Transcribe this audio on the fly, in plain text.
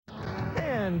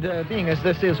And being as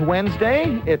this is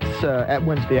Wednesday, it's at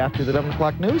Wednesday after the 11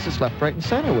 o'clock news. It's Left, Right, and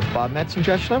Center with Bob Metz and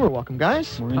Jeff Schlemmer. Welcome,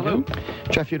 guys. Hello.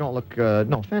 Jeff, you don't look,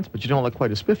 no offense, but you don't look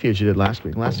quite as spiffy as you did last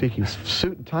week. Last week, you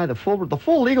suit and tie, the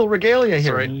full legal regalia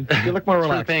here. Sorry. You look more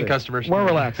relaxed. Paying customers. More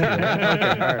relaxed.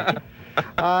 Okay,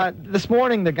 all right. This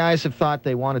morning, the guys have thought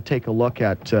they want to take a look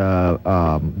at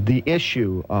the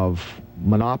issue of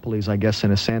monopolies, I guess,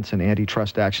 in a sense, and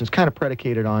antitrust actions, kind of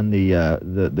predicated on the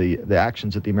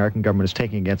actions that the American government is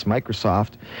taking against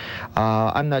Microsoft.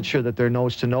 I'm not sure that they're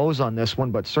nose to nose on this one,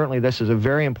 but certainly this is a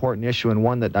very important issue and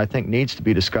one that I think needs to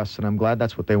be discussed, and I'm glad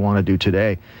that's what they want to do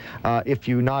today. If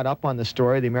you're not up on the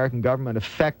story, the American government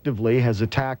effectively has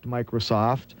attacked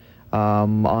Microsoft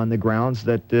on the grounds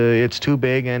that it's too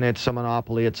big and it's a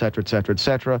monopoly, et cetera, et cetera, et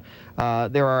cetera.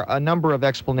 There are a number of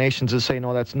explanations that say,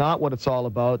 no, that's not what it's all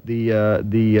about.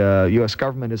 The U.S.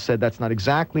 government has said that's not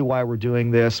exactly why we're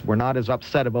doing this. We're not as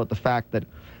upset about the fact that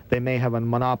they may have a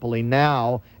monopoly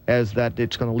now as that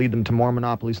it's going to lead them to more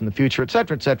monopolies in the future, et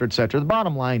cetera, et cetera, et cetera. The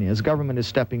bottom line is government is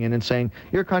stepping in and saying,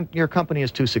 your company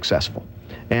is too successful,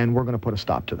 and we're going to put a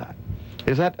stop to that.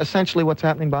 Is that essentially what's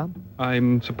happening, Bob?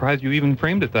 I'm surprised you even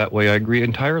framed it that way. I agree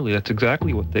entirely. That's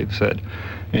exactly what they've said.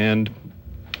 And,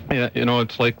 you know,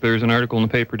 it's like there's an article in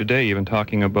the paper today even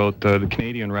talking about the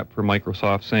Canadian rep for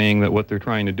Microsoft saying that what they're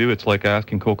trying to do, it's like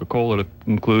asking Coca-Cola to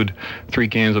include 3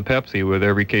 cans of Pepsi with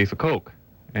every case of Coke.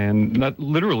 And that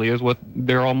literally is what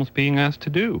they're almost being asked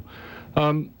to do.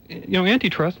 You know,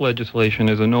 antitrust legislation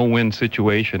is a no-win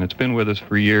situation. It's been with us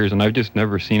for years, and I've just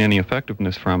never seen any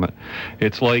effectiveness from it.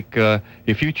 It's like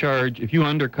if you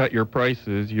undercut your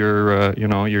prices,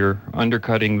 you're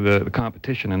undercutting the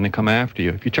competition, and they come after you.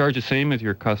 If you charge the same as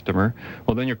your customer,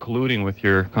 well, then you're colluding with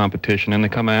your competition, and they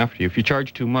come after you. If you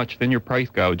charge too much, then you're price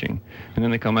gouging, and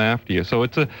then they come after you. So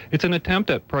it's an attempt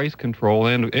at price control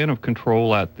and of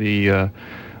control at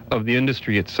of the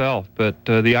industry itself. But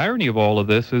the irony of all of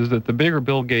this is that the bigger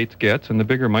Bill Gates gets and the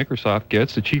bigger Microsoft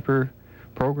gets, the cheaper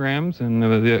programs and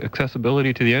the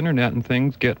accessibility to the internet and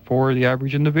things get for the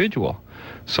average individual.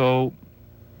 So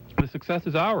the success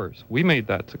is ours. We made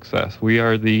that success. We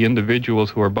are the individuals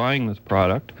who are buying this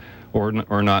product or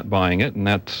not buying it, and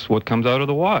that's what comes out of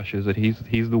the wash, is that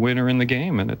he's the winner in the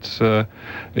game. And it's a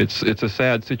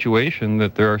sad situation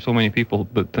that there are so many people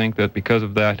that think that because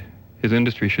of that his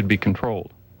industry should be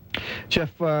controlled. Jeff,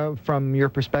 from your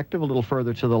perspective, a little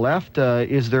further to the left,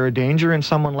 is there a danger in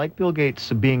someone like Bill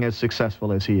Gates being as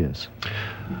successful as he is?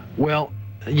 Well,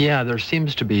 yeah, there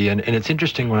seems to be, and it's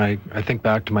interesting when I think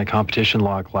back to my competition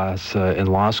law class in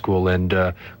law school, and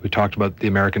we talked about the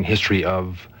American history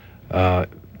of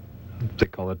they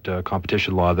call it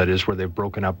competition law, that is where they've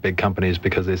broken up big companies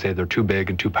because they say they're too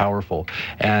big and too powerful.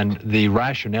 And the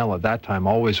rationale at that time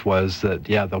always was that,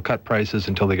 yeah, they'll cut prices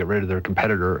until they get rid of their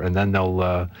competitor, and then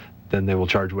they will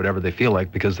charge whatever they feel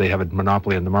like because they have a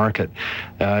monopoly in the market.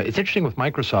 It's interesting with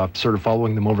Microsoft, sort of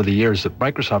following them over the years, that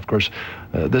Microsoft, of course,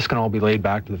 this can all be laid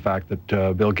back to the fact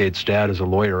that Bill Gates' dad is a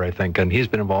lawyer, I think, and he's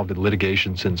been involved in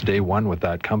litigation since day one with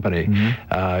that company.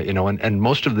 Mm-hmm. You know, and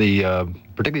most of the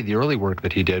particularly the early work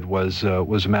that he did was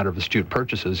a matter of astute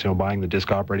purchases, you know, buying the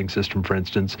disk operating system, for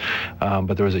instance.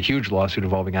 But there was a huge lawsuit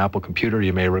involving Apple Computer,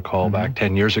 you may recall, mm-hmm. back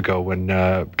 10 years ago when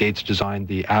Gates designed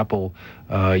the Apple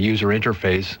user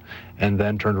interface and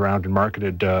then turned around and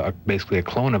marketed basically a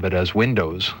clone of it as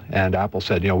Windows. And Apple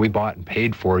said, you know, we bought and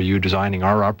paid for you designing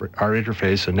our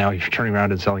interface, and now you're turning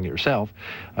around and selling it yourself.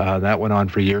 That went on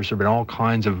for years. There have been all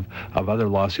kinds of other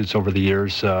lawsuits over the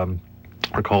years.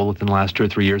 I recall within the last 2 or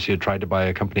 3 years he had tried to buy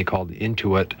a company called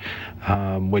Intuit,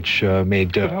 which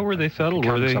made... But how were they settled?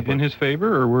 Were they in his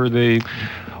favor, or were they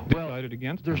decided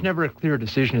against There's him? never a clear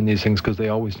decision in these things because they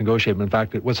always negotiate. But in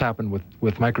fact, what's happened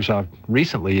with Microsoft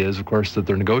recently is, of course, that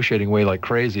they're negotiating away like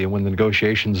crazy, and when the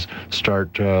negotiations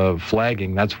start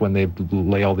flagging, that's when they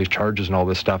lay all these charges and all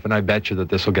this stuff. And I bet you that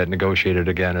this will get negotiated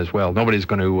again as well. Nobody's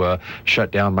going to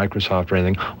shut down Microsoft or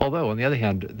anything. Although, on the other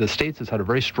hand, the States has had a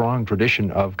very strong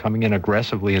tradition of coming in aggressively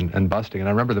and busting. And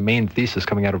I remember the main thesis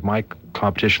coming out of my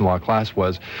competition law class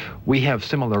was, we have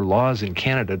similar laws in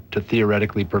Canada to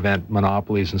theoretically prevent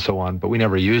monopolies and so on, but we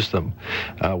never use them.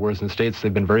 Whereas in the States,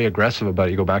 they've been very aggressive about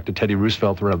it. You go back to Teddy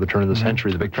Roosevelt around the turn of the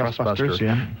century, the big trust buster,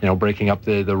 yeah. You know, breaking up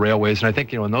the railways. And I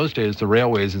think, you know, in those days, the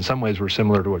railways in some ways were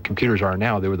similar to what computers are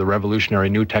now. They were the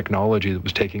revolutionary new technology that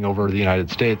was taking over the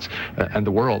United States and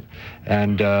the world.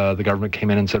 And the government came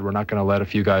in and said, we're not going to let a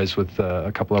few guys with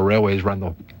a couple of railways run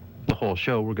the whole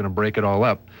show. We're going to break it all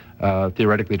up,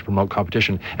 theoretically, to promote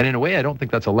competition. And in a way, I don't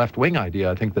think that's a left-wing idea.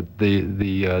 I think that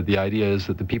the idea is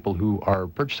that the people who are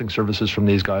purchasing services from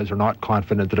these guys are not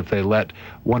confident that if they let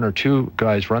 1 or 2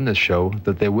 guys run this show,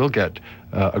 that they will get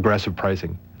aggressive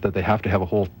pricing. that they have to have a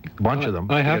whole bunch of them.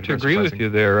 I have to agree with you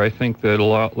there. I think that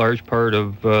large part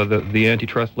of the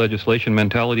antitrust legislation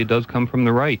mentality does come from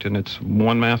the right, and it's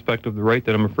one aspect of the right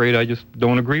that I'm afraid I just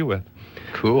don't agree with.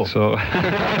 Cool. So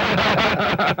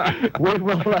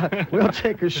we'll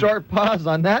take a short pause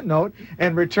on that note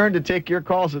and return to take your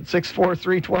calls at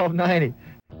 643-1290.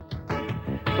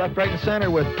 Left, right, and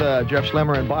center with Jeff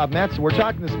Schlemmer and Bob Metz. We're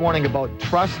talking this morning about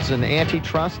trusts and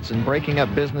antitrusts and breaking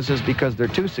up businesses because they're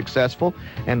too successful.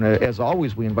 And as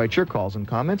always, we invite your calls and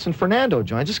comments. And Fernando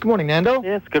joins us. Good morning, Nando.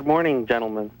 Yes, good morning,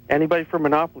 gentlemen. Anybody for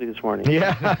Monopoly this morning?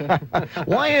 Yeah.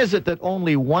 Why is it that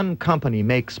only one company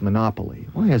makes Monopoly?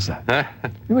 Why is that?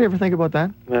 Anybody ever think about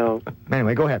that? No.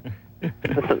 Anyway, go ahead.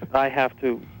 Listen, I have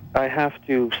to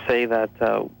say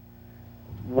that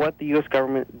what the U.S.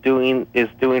 government is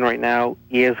doing right now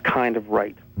is kind of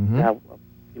right. Mm-hmm. Now,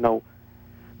 you know,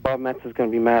 Bob Metz is going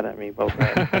to be mad at me about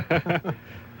that.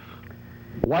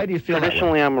 Why do you feel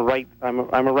Traditionally, I'm a right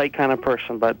kind of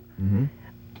person, but mm-hmm.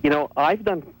 you know, I've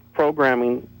done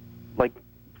programming like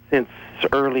since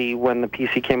early when the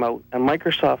PC came out, and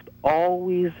Microsoft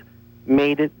always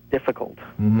made it difficult.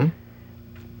 Mm-hmm.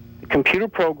 Computer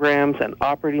programs and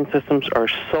operating systems are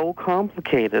so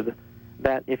complicated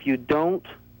that if you're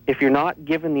not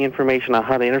given the information on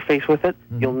how to interface with it,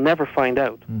 mm-hmm. you'll never find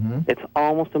out. Mm-hmm. It's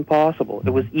almost impossible. Mm-hmm.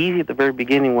 It was easy at the very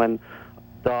beginning when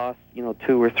DOS, 2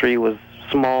 or 3 was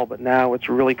small, but now it's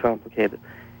really complicated.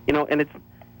 And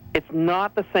it's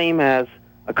not the same as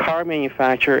a car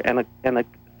manufacturer and a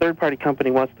third-party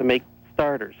company wants to make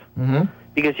starters. Mm-hmm.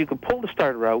 Because you could pull the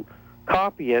starter out,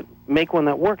 copy it, make one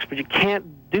that works, but you can't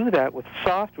do that with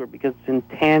software because it's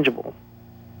intangible.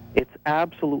 It's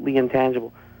absolutely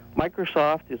intangible.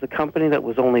 Microsoft is a company that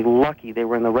was only lucky. They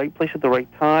were in the right place at the right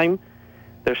time.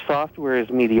 Their software is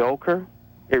mediocre.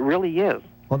 It really is.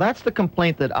 Well, that's the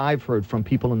complaint that I've heard from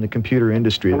people in the computer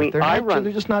industry. I mean,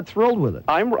 they're just not thrilled with it.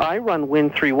 I run Win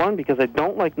 3.1 because I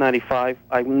don't like 95.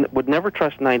 I would never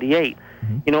trust 98.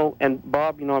 Mm-hmm. And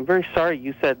Bob, I'm very sorry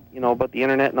you said, about the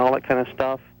internet and all that kind of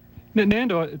stuff.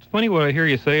 Nando, it's funny what I hear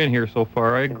you saying here so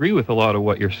far. I agree with a lot of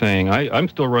what you're saying. I'm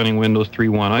still running Windows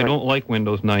 3.1. I don't like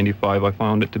Windows 95. I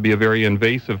found it to be a very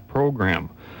invasive program.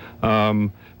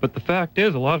 But the fact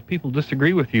is, a lot of people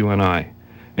disagree with you and I.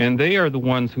 And they are the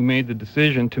ones who made the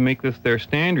decision to make this their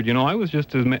standard. I was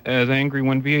just as angry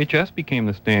when VHS became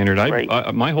the standard.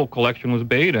 My whole collection was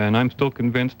Beta, and I'm still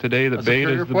convinced today that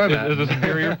Beta is a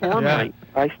superior format. Yeah.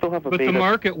 I still have a Beta. But the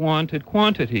market wanted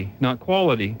quantity, not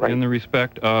quality, in the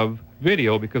respect of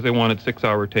video, because they wanted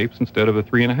 6-hour tapes instead of a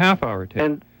 3.5-hour tape.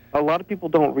 And a lot of people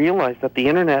don't realize that the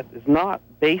internet is not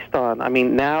based on,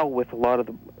 now with a lot of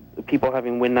the people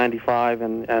having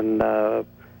Win95 and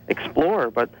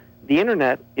Explorer, but the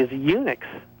internet is Unix,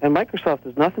 and Microsoft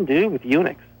has nothing to do with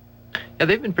Unix. Yeah,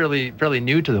 they've been fairly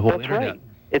new to the whole internet. Right.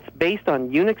 It's based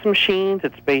on Unix machines.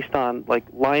 It's based on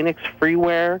Linux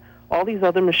freeware. All these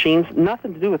other machines,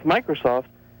 nothing to do with Microsoft.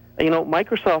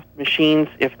 Microsoft machines,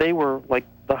 if they were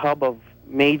the hub of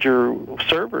major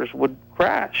servers, would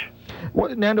crash.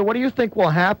 Nando, what do you think will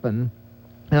happen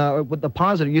with the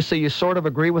positive? You say you sort of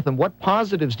agree with them. What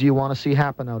positives do you want to see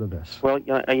happen out of this? Well,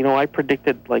 I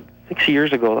predicted 6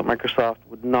 years ago that Microsoft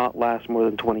would not last more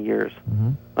than 20 years.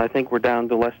 Mm-hmm. I think we're down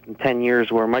to less than 10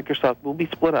 years where Microsoft will be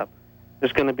split up.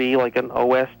 There's going to be an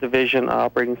OS division,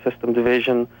 operating system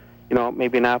division,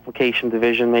 maybe an application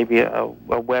division, maybe a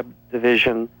web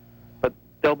division, but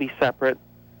they'll be separate.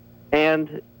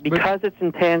 And because it's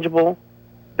intangible,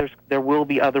 there will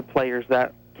be other players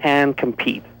that can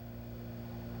compete.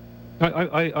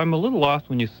 I'm a little lost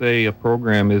when you say a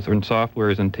program and software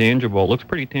is intangible. It looks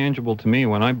pretty tangible to me.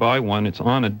 When I buy one, it's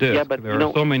on a disk. Yeah, but there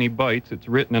are so many bytes. It's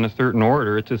written in a certain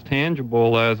order. It's as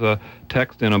tangible as a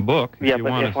text in a book. Yeah,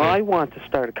 but if I want to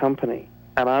start a company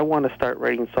and I want to start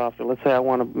writing software, let's say I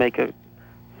want to make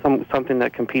something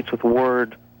that competes with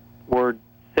Word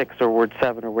 6 or Word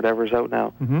 7 or whatever's out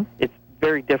now, mm-hmm. It's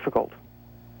very difficult.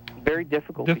 Very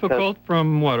difficult. Difficult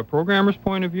from what, a programmer's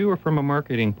point of view or from a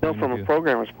marketing point of view? No, from a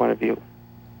programmer's point of view.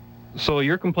 So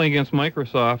your complaint against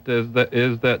Microsoft is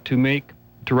that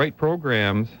to write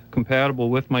programs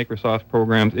compatible with Microsoft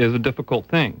programs is a difficult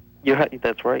thing.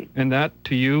 That's right. And that,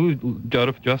 to you,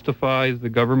 justifies the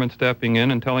government stepping in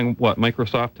and telling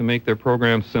Microsoft to make their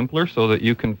programs simpler so that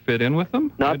you can fit in with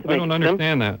them? I don't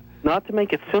understand that. Not to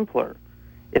make it simpler.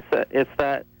 It's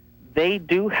that they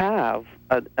do have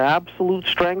an absolute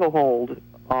stranglehold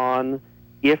on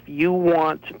if you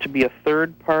want to be a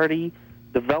third-party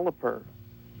developer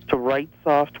to write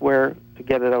software to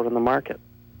get it out in the market.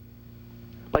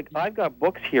 I've got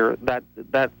books here that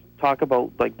talk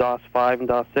about DOS 5 and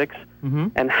DOS 6, mm-hmm.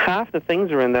 and half the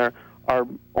things are in there are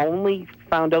only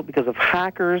found out because of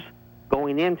hackers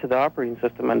going into the operating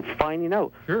system and finding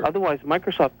out. Sure. Otherwise,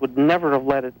 Microsoft would never have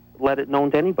let it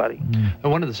known to anybody. And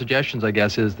one of the suggestions, I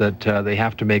guess, is that they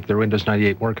have to make their Windows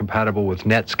 98 more compatible with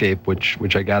Netscape,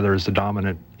 which I gather is the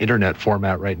dominant internet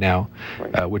format right now,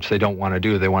 Right. which they don't want to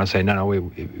do. They want to say,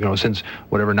 no, since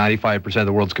whatever 95% of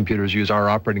the world's computers use our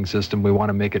operating system, we want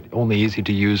to make it only easy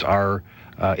to use our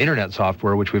internet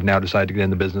software, which we've now decided to get in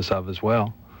the business of as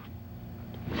well.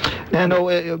 And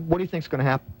what do you think is going to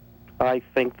happen? I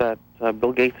think that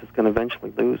Bill Gates is going to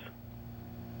eventually lose.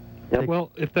 Yep.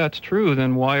 Well, if that's true,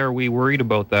 then why are we worried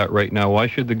about that right now? Why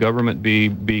should the government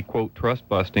be quote, trust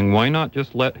busting? Why not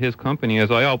just let his company, as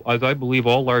I believe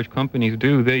all large companies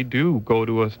do, they do go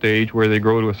to a stage where they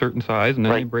grow to a certain size and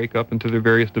then they break up into their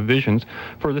various divisions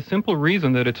for the simple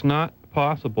reason that it's not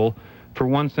possible for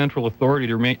one central authority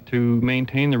to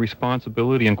maintain the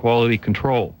responsibility and quality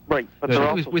control. Right, but That- they're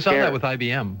also We saw that scared. with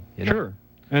IBM. You know? Sure.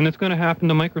 And it's going to happen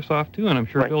to Microsoft too, and I'm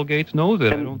sure Right. Bill Gates knows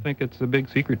it. I And- don't think it's a big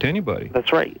secret to anybody.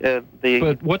 That's right.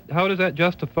 But how does that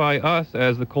justify us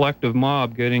as the collective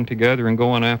mob getting together and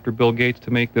going after Bill Gates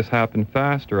to make this happen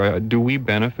faster? Do we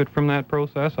benefit from that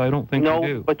process? I don't think we No,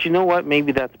 do. but you know what?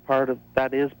 Maybe that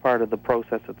is part of the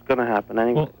process that's going to happen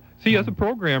anyway. Well, see, as a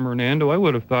programmer, Nando, I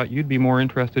would have thought you'd be more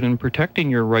interested in protecting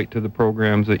your right to the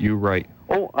programs that you write.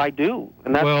 Oh, I do.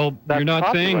 And that's, Well, that's you're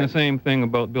not saying the copyright. same thing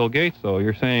about Bill Gates, though.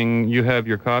 You're saying you have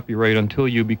your copyright until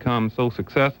you become so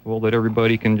successful that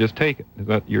everybody can just take it. Is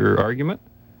that your argument?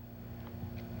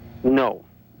 No.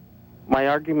 My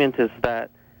argument is that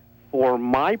for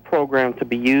my program to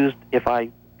be used, if I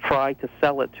try to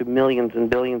sell it to millions and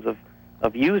billions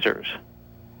of users,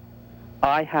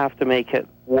 I have to make it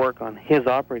work on his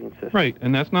operating system. Right,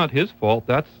 and that's not his fault.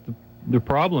 That's the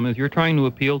problem is you're trying to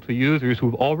appeal to users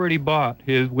who've already bought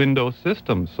his Windows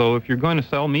system. So if you're going to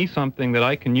sell me something that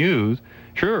I can use,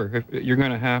 sure, if you're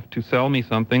going to have to sell me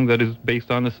something that is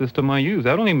based on the system I use.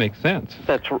 That only makes sense.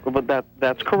 That's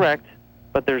correct,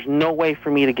 but there's no way for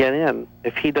me to get in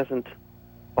if he doesn't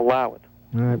allow it.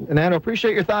 All right. And I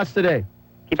appreciate your thoughts today.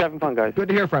 Keep having fun, guys. Good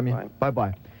to hear from you. Bye.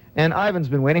 Bye-bye. And Ivan's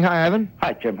been waiting. Hi, Ivan.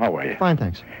 Hi, Jim. How are you? Fine,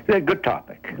 thanks. It's a good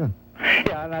topic. Good.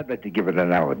 Yeah, and I'd like to give an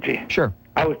analogy. Sure.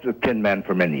 I was a tin man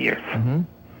for many years. Mm-hmm.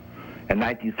 In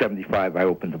 1975, I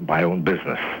opened my own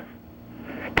business.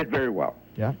 Did very well.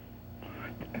 Yeah.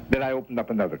 Then I opened up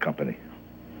another company.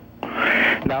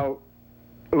 Now,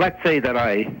 let's say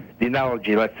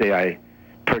I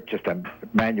purchased a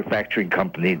manufacturing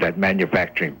company that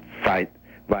manufacturing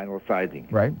vinyl siding.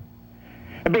 Right.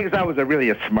 And because I was really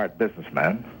a smart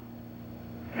businessman,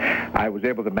 I was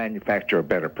able to manufacture a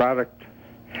better product,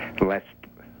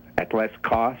 at less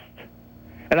cost,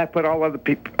 and I put all of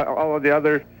the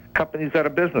other companies out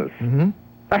of business. Mm-hmm.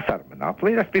 That's not a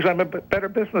monopoly. That's because I'm a better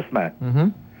businessman. Mm-hmm.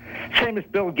 Same as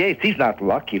Bill Gates. He's not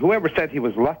lucky. Whoever said he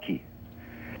was lucky,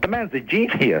 the man's a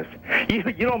genius. You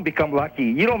don't become lucky.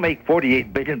 You don't make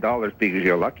 $48 billion because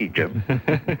you're lucky, Jim.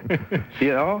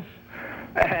 You know?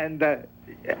 And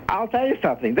I'll tell you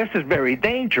something. This is very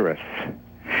dangerous.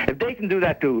 If they can do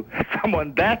that to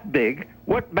someone that big,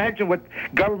 imagine what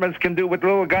governments can do with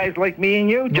little guys like me and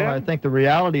you, Jim. No, I think the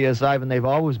reality is, Ivan, they've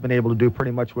always been able to do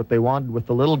pretty much what they wanted with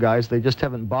the little guys. They just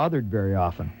haven't bothered very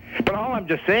often. But all I'm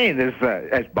just saying is,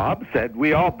 as Bob said,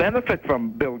 we all benefit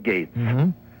from Bill Gates. Mm-hmm.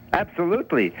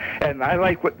 Absolutely. And I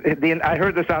like I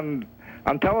heard this on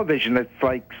television. It's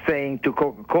like saying to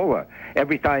Coca-Cola,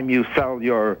 every time you sell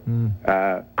your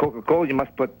Coca-Cola, you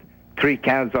must put 3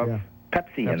 cans of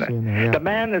Pepsi in it. in there, yeah. The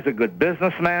man is a good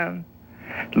businessman.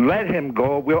 Let him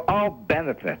go. We'll all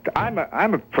benefit. I'm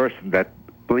a person that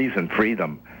believes in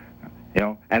freedom, you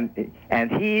know, and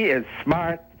he is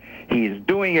smart. He's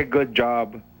doing a good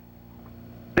job.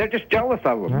 They're just jealous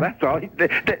of him. That's all.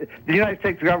 The United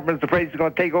States government is afraid he's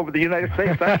going to take over the United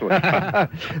States. That's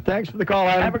what. Thanks for the call,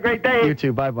 Ivan. Have a great day. You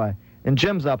too. Bye-bye. And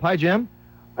Jim's up. Hi, Jim.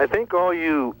 I think all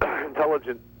you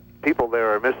intelligent people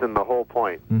there are missing the whole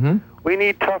point. Mm-hmm. We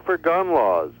need tougher gun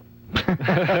laws.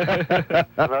 And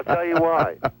I'll tell you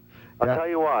why. I'll tell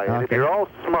you why. And if Okay. you're all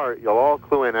smart, you'll all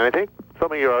clue in. And I think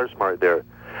some of you are smart there.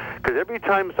 Because every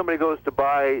time somebody goes to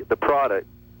buy the product,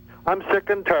 I'm sick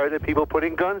and tired of people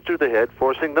putting guns through the head,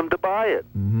 forcing them to buy it.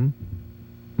 Mm-hmm.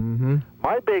 Mm-hmm.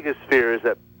 My biggest fear is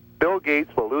that Bill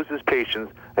Gates will lose his patience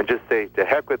and just say, to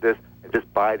heck with this, and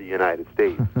just buy the United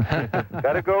States.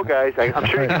 Gotta go, guys. I'm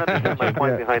sure you can understand my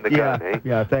point behind the gun, eh?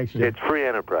 Yeah, thanks, Jim. It's free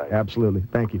enterprise. Absolutely.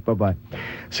 Thank you. Bye-bye.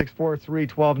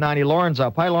 643-1290. Lauren's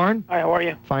up. Hi, Lauren. Hi, how are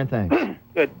you? Fine, thanks.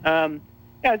 Good.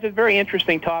 Yeah, it's a very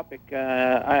interesting topic.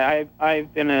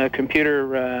 I've been a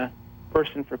computer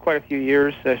person for quite a few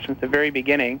years, since the very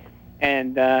beginning,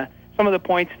 and some of the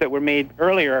points that were made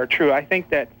earlier are true. I think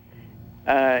that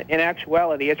in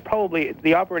actuality, it's probably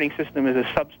the operating system is a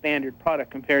substandard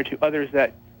product compared to others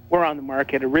that were on the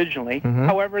market originally.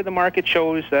 However, the market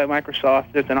chose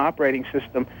Microsoft as an operating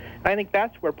system. And I think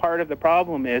that's where part of the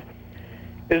problem is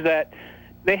that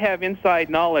they have inside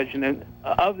knowledge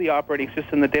of the operating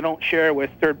system that they don't share with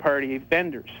third-party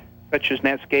vendors, such as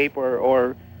Netscape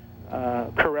or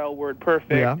Corel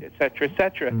WordPerfect, et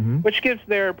cetera, which gives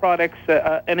their products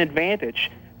an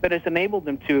advantage that has enabled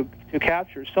them to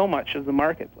capture so much of the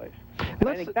marketplace. And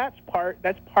I think that's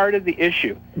part of the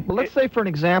issue. Well, let's say for an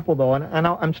example, though, and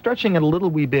I'm stretching it a little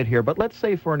wee bit here, but let's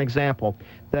say for an example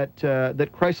that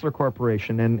Chrysler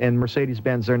Corporation and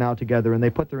Mercedes-Benz are now together, and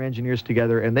they put their engineers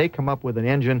together, and they come up with an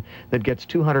engine that gets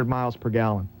 200 miles per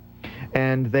gallon,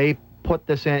 and they put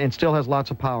this in, and still has lots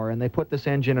of power, and they put this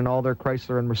engine in all their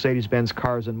Chrysler and Mercedes-Benz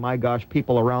cars, and my gosh,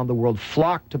 people around the world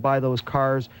flock to buy those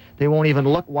cars. They won't even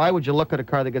look. Why would you look at a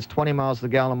car that gets 20 miles to the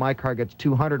gallon? My car gets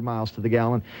 200 miles to the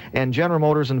gallon, and General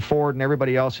Motors and Ford and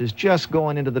everybody else is just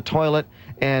going into the toilet,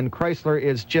 and Chrysler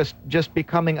is just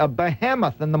becoming a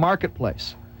behemoth in the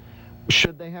marketplace.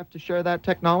 Should they have to share that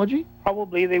technology?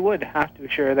 Probably they would have to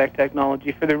share that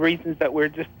technology for the reasons that were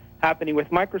just happening with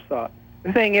Microsoft.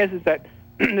 The thing is that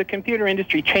the computer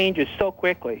industry changes so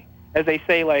quickly. As they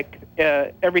say, like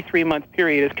every 3-month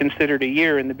period is considered a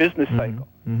year in the business cycle.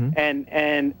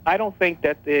 And I don't think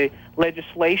that the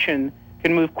legislation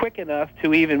can move quick enough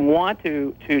to even want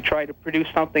to try to produce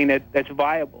something that's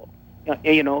viable,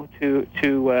 to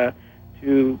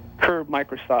curb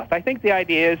Microsoft. I think the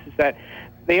idea is that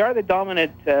they are the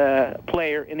dominant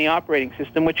player in the operating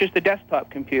system, which is the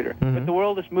desktop computer. But the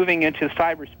world is moving into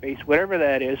cyberspace, whatever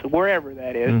that is, wherever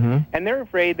that is, and they're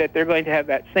afraid that they're going to have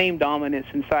that same dominance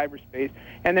in cyberspace,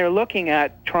 and they're looking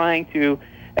at trying to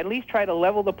at least try to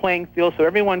level the playing field so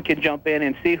everyone can jump in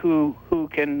and see who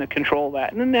can control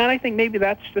that. And then I think maybe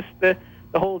that's just the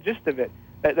whole gist of it.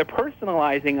 The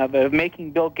personalizing of it, of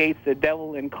making Bill Gates the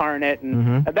devil incarnate,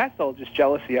 and that's all just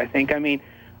jealousy, I think. I mean,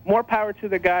 more power to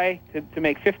the guy to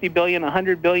make $50 billion,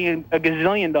 $100 billion, a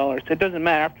gazillion dollars. It doesn't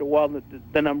matter. After a while,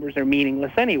 the numbers are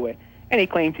meaningless anyway. And he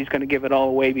claims he's going to give it all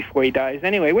away before he dies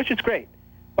anyway, which is great.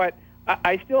 But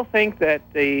I still think that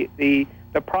the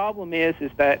problem is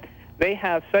that they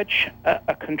have such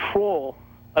a control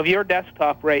of your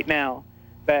desktop right now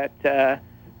that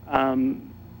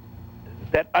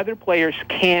that other players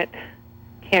can't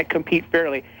compete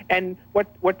fairly. And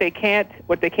what they can't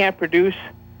produce,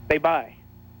 they buy.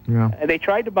 Yeah. They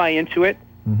tried to buy into it,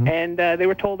 and they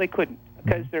were told they couldn't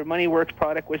because their MoneyWorks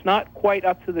product was not quite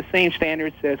up to the same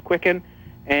standards as Quicken,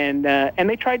 and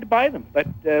they tried to buy them, but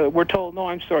we're told, no,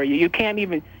 I'm sorry, you can't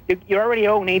even. You already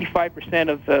own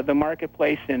 85% of the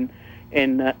marketplace in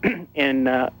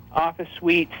Office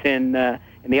suites, in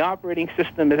the operating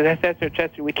system,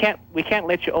 etc. We can't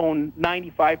let you own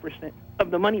 95% of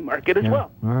the money market as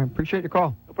well. All right, appreciate your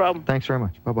call. No problem. Thanks very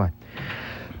much. Bye-bye.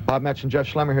 Bob Metz and Jeff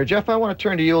Schlemmer here. Jeff, I want to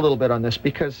turn to you a little bit on this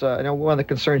because I know one of the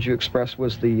concerns you expressed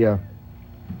was the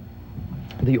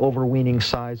overweening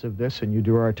size of this, and you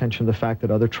drew our attention to the fact that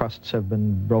other trusts have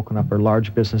been broken up, or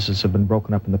large businesses have been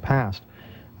broken up in the past.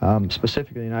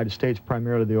 Specifically in the United States,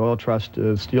 primarily the oil trust,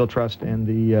 steel trust, and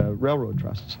the railroad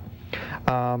trusts.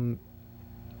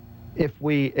 If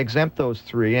we exempt those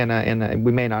three, and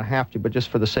we may not have to, but just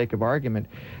for the sake of argument,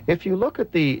 if you look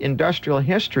at the industrial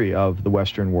history of the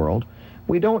Western world,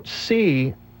 we don't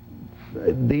see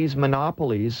these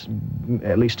monopolies,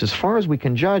 at least as far as we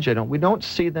can judge, we don't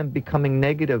see them becoming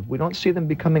negative. We don't see them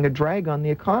becoming a drag on the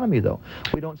economy, though.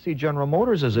 We don't see General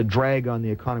Motors as a drag on the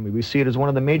economy. We see it as one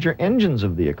of the major engines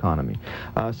of the economy.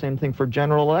 Same thing for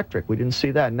General Electric. We didn't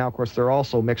see that. Now, of course, they're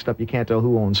also mixed up. You can't tell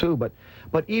who owns who. But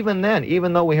even then,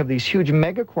 even though we have these huge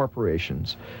mega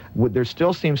corporations, there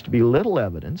still seems to be little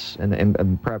evidence,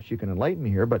 and perhaps you can enlighten me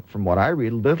here, but from what I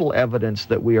read, little evidence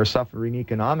that we are suffering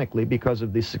economically because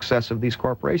of the success of these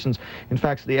corporations. In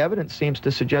fact, the evidence seems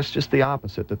to suggest just the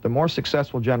opposite, that the more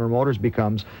successful General Motors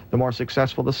becomes, the more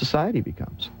successful the society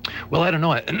becomes. Well, I don't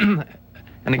know. And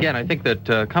again, I think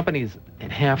that companies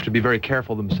have to be very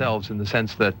careful themselves in the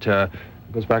sense that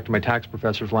it goes back to my tax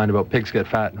professor's line about pigs get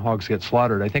fat and hogs get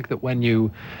slaughtered. I think that when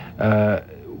you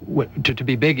to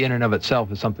be big in and of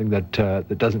itself is something that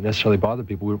that doesn't necessarily bother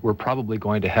people. We're probably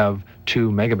going to have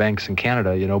 2 mega banks in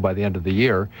Canada, by the end of the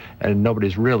year, and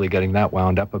nobody's really getting that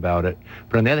wound up about it.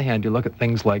 But on the other hand, you look at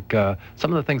things like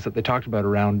some of the things that they talked about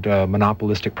around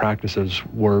monopolistic practices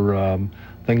were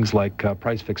things like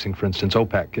price fixing, for instance,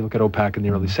 OPEC. You look at OPEC in the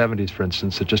early 70s, for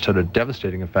instance, it just had a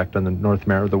devastating effect on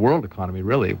the world economy,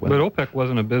 really. But OPEC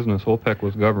wasn't a business. OPEC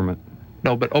was government.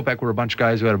 No, but OPEC were a bunch of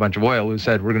guys who had a bunch of oil who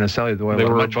said, we're going to sell you the oil They at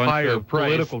a were much a bunch higher of price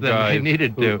political than guys they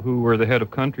needed to. who were the head of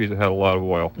countries that had a lot of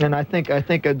oil. And I think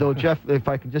though, Jeff, if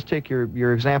I could just take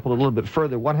your example a little bit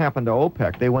further, what happened to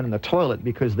OPEC? They went in the toilet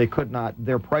because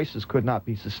their prices could not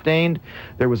be sustained.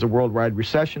 There was a worldwide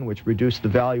recession, which reduced the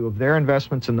value of their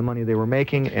investments and the money they were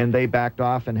making, and they backed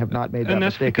off and have not made that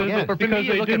mistake again. But for me,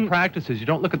 you look at practices. You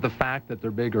don't look at the fact that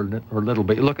they're big or little,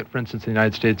 but you look at, for instance, in the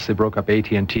United States, they broke up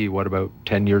AT&T, about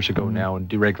 10 years ago now, and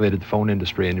deregulated the phone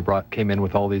industry, and came in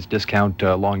with all these discount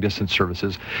long-distance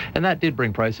services, and that did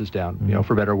bring prices down,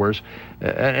 for better or worse.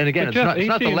 And again, it's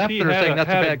not the left that are saying that's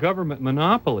a bad government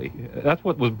monopoly. That's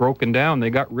what was broken down. They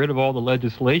got rid of all the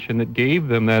legislation that gave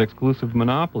them that exclusive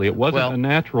monopoly. It wasn't a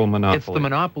natural monopoly. It's the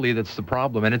monopoly that's the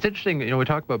problem. And it's interesting, we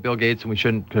talk about Bill Gates, and we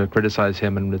shouldn't criticize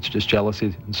him, and it's just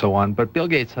jealousy and so on, but Bill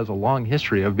Gates has a long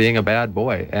history of being a bad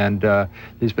boy, and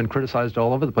he's been criticized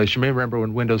all over the place. You may remember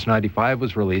when Windows 95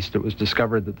 was released, it was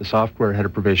discovered that the software had a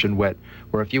provision where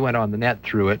if you went on the net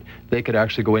through it, they could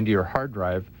actually go into your hard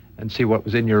drive and see what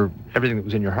was in everything that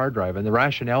was in your hard drive. And the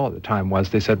rationale at the time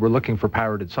was they said, we're looking for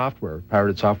pirated software.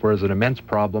 Pirated software is an immense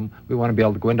problem. We want to be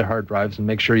able to go into hard drives and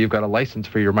make sure you've got a license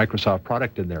for your Microsoft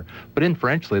product in there. But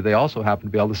inferentially, they also happen to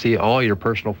be able to see all your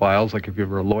personal files, like if you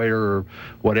were a lawyer or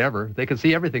whatever, they could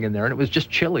see everything in there. And it was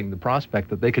just chilling, the prospect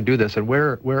that they could do this. And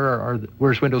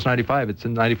where's Windows 95? It's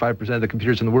in 95% of the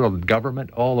computers in the world, in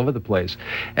government, all over the place.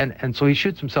 And so he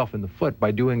shoots himself in the foot by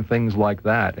doing things like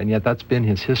that. And yet that's been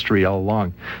his history all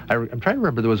along. I'm trying to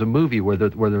remember, there was a movie where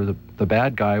the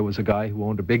bad guy was a guy who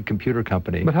owned a big computer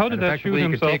company. But how did that shoot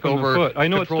himself in the foot? I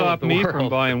know it stopped me from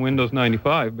buying Windows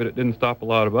 95, but it didn't stop a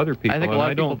lot of other people. I think a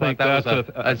lot of people thought that was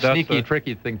a sneaky,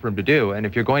 tricky thing for him to do. And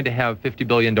if you're going to have $50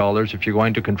 billion, if you're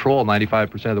going to control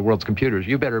 95% of the world's computers,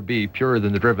 you better be purer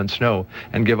than the driven snow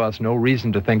and give us no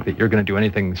reason to think that you're going to do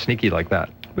anything sneaky like that.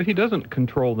 But he doesn't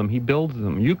control them. He builds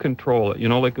them. You control it.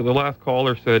 Like the last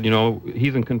caller said,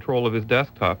 he's in control of his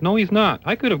desktop. No, he's not.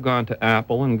 I could have gone to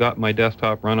Apple and got my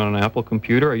desktop run on an Apple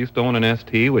computer. I used to own an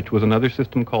ST, which was another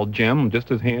system called GEM,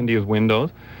 just as handy as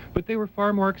Windows. But they were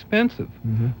far more expensive.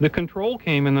 Mm-hmm. The control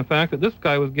came in the fact that this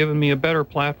guy was giving me a better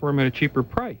platform at a cheaper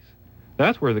price.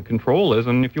 That's where the control is.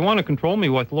 And if you want to control me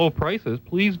with low prices,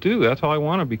 please do. That's how I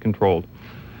want to be controlled.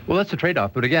 Well, that's a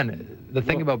trade-off. But again, the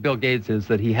thing about Bill Gates is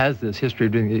that he has this history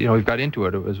of doing, we've got into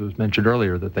it, as was mentioned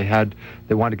earlier, that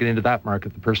they wanted to get into that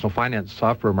market, the personal finance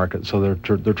software market. So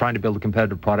they're trying to build a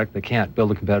competitive product. They can't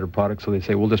build a competitive product, so they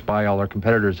say, we'll just buy all our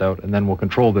competitors out, and then we'll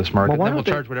control this market, and then we'll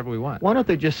charge whatever we want. Why don't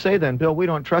they just say then, Bill, we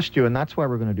don't trust you, and that's why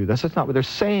we're going to do this? That's not what they're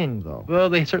saying, though. Well,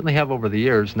 they certainly have over the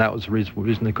years, and that was the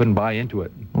reason they couldn't buy into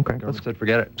it. Okay. The government said,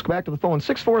 forget it. Let's go back to the phone.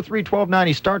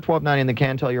 643-1290, star 1290 in the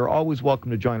Cantel. You're always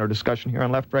welcome to join our discussion here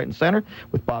on Left, Right, and Center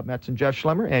with Bob Metz and Jeff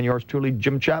Schlemmer, and yours truly,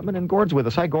 Jim Chapman, and Gord's with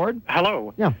us. Hi, Gord.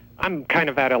 Hello. Yeah. I'm kind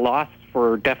of at a loss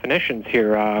for definitions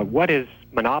here. What is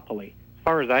monopoly? As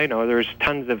far as I know, there's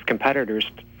tons of competitors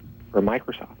for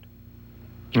Microsoft.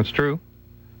 That's true.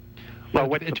 Well,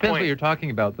 what's it the depends point? what you're talking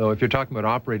about, though. If you're talking about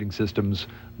operating systems,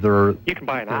 you can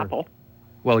buy an Apple.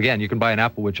 Well, again, you can buy an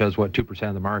Apple, which has, 2%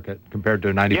 of the market compared to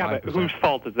 95%. Yeah, but whose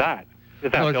fault is that?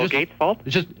 Is that Bill Gates' fault?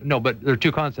 It's just, no, but there are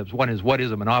two concepts. One is, what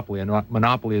is a monopoly? And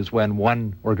monopoly is when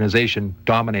one organization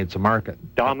dominates a market.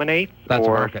 Dominates That's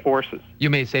or a market. Forces?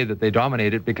 You may say that they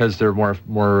dominate it because they're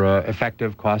more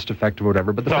effective, cost-effective,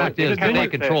 whatever. But the fact is that they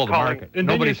control the market.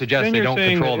 Nobody suggests they don't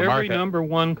control the market. Every number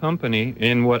one company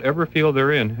in whatever field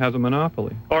they're in has a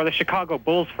monopoly. Or the Chicago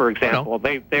Bulls, for example.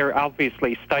 They're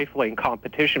obviously stifling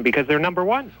competition because they're number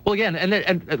one. Well, again,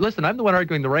 and listen, I'm the one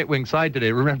arguing the right-wing side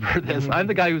today. Remember this. I'm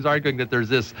the guy who's arguing that there's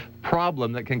this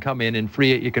problem that can come in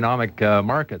free economic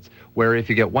markets, where if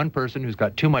you get one person who's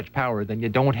got too much power, then you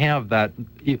don't have that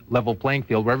level playing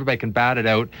field where everybody can bat it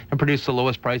out and produce the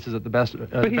lowest prices at the best price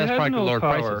at lower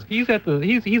prices. He's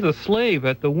a slave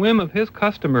at the whim of his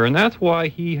customer, and that's why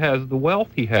he has the wealth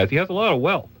he has. He has a lot of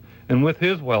wealth, and with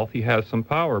his wealth he has some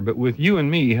power, but with you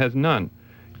and me he has none.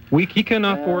 He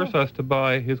cannot force us to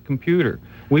buy his computer.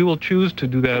 We will choose to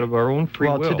do that of our own free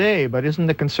will. Well, today, but isn't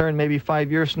the concern maybe 5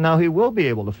 years from now he will be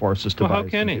able to force us to buy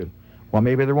his computer? How can he? Well,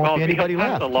 maybe there won't be anybody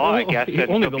left. The law, I guess,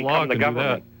 only the law can do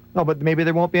that. No, but maybe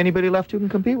there won't be anybody left who can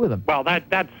compete with him. Well,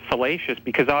 that's fallacious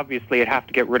because obviously it'd have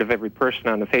to get rid of every person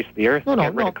on the face of the earth to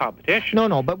get rid of competition.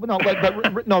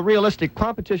 No, realistic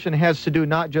competition has to do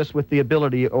not just with the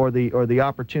ability or the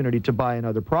opportunity to buy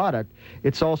another product.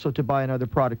 It's also to buy another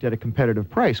product at a competitive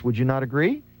price. Would you not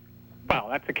agree? Well,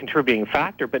 that's a contributing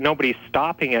factor, but nobody's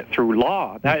stopping it through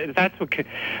law. That's what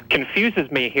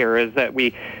confuses me here is that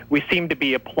we seem to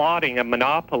be applauding a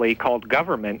monopoly called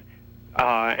government,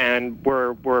 and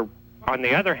we're on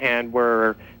the other hand,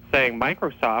 we're saying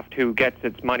Microsoft, who gets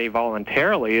its money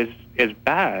voluntarily, is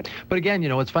bad. But again,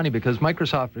 it's funny because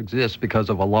Microsoft exists because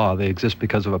of a law. They exist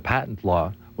because of a patent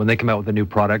law. When they come out with a new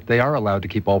product, they are allowed to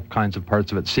keep all kinds of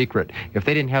parts of it secret. If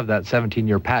they didn't have that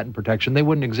 17-year patent protection, they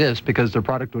wouldn't exist because their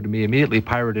product would be immediately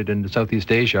pirated into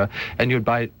Southeast Asia, and you'd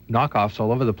buy knockoffs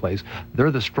all over the place. They're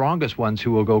the strongest ones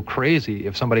who will go crazy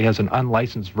if somebody has an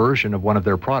unlicensed version of one of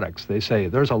their products. They say,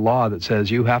 there's a law that says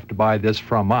you have to buy this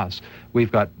from us.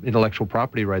 We've got intellectual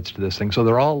property rights to this thing. So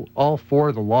they're all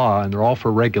for the law, and they're all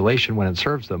for regulation when it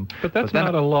serves them. But that's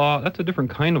not a law. That's a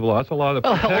different kind of law. That's a law that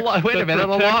protects... Wait a minute,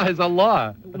 a law is a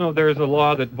law. No, there's a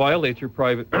law that violates your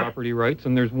private property rights,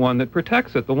 and there's one that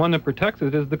protects it. The one that protects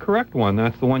it is the correct one.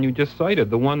 That's the one you just cited.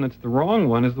 The one that's the wrong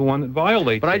one is the one that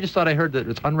violates But I just thought I heard that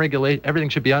it's unregulated. Everything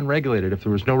should be unregulated. If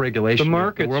there was no regulation, the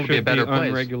market world would should be a better place.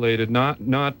 Unregulated,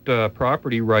 not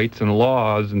property rights and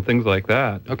laws and things like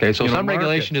that. Okay, so some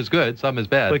regulation is good, some is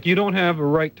bad. Like, you don't have a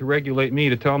right to regulate me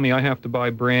to tell me I have to buy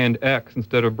brand X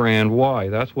instead of brand Y.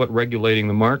 That's what regulating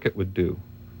the market would do.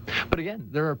 But again,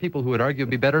 there are people who would argue it'd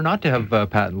be better not to have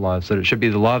patent laws, that it should be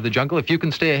the law of the jungle. If you can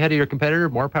stay ahead of your competitor,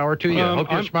 more power to you. I hope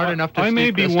you're smart enough to I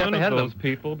may be step one ahead of those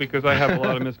people because I have a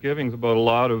lot of misgivings about a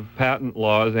lot of patent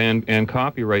laws and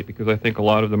copyright, because I think a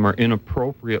lot of them are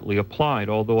inappropriately applied,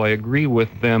 although I agree with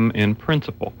them in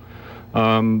principle.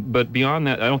 But beyond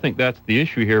that, I don't think that's the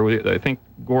issue here. I think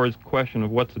Gore's question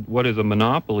of what is a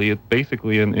monopoly, it's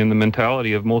basically in the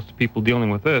mentality of most people dealing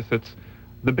with this, it's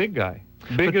the big guy.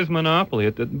 Big is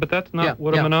monopoly, but that's not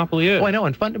what a monopoly is. Oh, I know,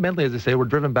 and fundamentally, as I say, we're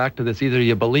driven back to this, either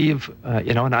you believe,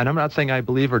 and I'm not saying I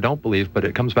believe or don't believe, but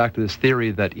it comes back to this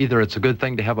theory that either it's a good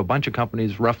thing to have a bunch of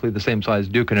companies roughly the same size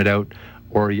duking it out,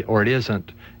 or it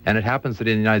isn't. And it happens that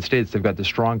in the United States, they've got this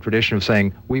strong tradition of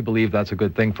saying, we believe that's a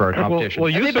good thing for our competition.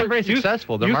 Well, and they've been very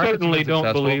successful. You certainly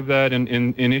don't believe that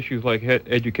in issues like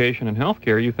education and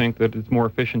healthcare. You think that it's more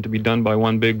efficient to be done by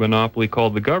one big monopoly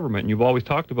called the government. And you've always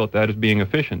talked about that as being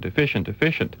efficient.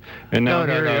 And now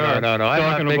No.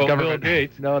 talking about government. Bill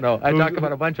Gates. No. I talk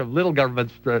about a bunch of little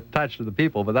governments attached to the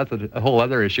people, but that's a whole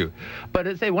other issue. But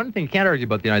I'd say one thing you can't argue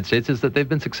about the United States is that they've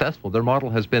been successful. Their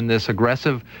model has been this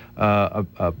aggressive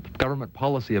government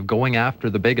policy of going after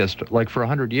the biggest, like for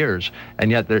 100 years,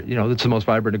 and yet it's the most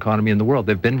vibrant economy in the world.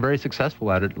 They've been very successful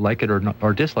at it, like it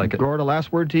or dislike it. Gore, the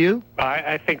last word to you?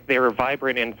 I think they were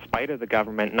vibrant in spite of the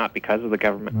government, not because of the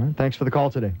government. All right, thanks for the call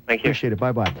today. Thank you. Appreciate it.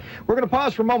 Bye-bye. We're going to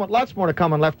pause for a moment. Lots more to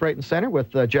come on Left, Right, and Center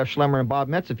with Jeff Schlemmer and Bob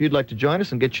Metz. If you'd like to join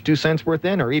us and get your 2 cents worth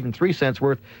in, or even 3 cents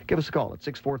worth, give us a call at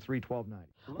 643-1290.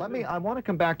 I want to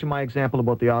come back to my example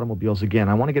about the automobiles again.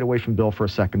 I want to get away from Bill for a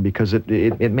second because it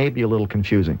may be a little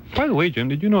confusing. By the way, Jim,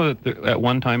 did you know that at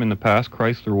one time in the past,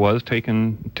 Chrysler was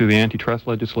taken to the antitrust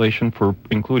legislation for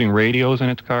including radios in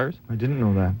its cars? I didn't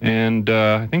know that. And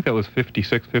I think that was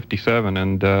 56, 57,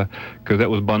 and because that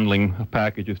was bundling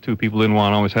packages too. People didn't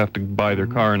want to always have to buy their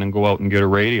car and then go out and get a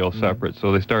radio separate,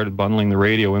 so they started bundling the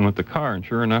radio in with the car, and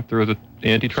sure enough, there was an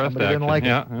antitrust Somebody action. Didn't like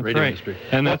yeah, it. That's Radio right. industry.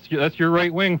 And that's your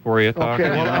right wing for you talking.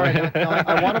 Okay, well, all right.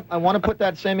 Now, I want to put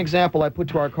that same example I put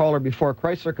to our caller before.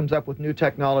 Chrysler comes up with new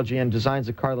technology and designs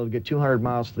a car that'll get 200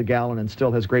 miles to the gallon and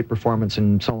still has great performance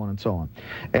and so on and so on.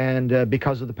 And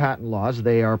because of the patent laws,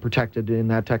 they are protected in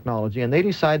that technology, and they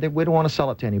decide that we don't want to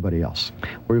sell it to anybody else.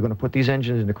 We're going to put these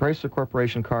engines into Chrysler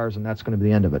Corporation cars, and that's going to be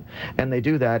the end of it. And they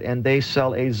do that, and they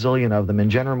sell a zillion of them. And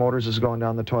General Motors is going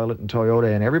down the toilet, and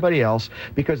Toyota and everybody else,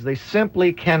 because they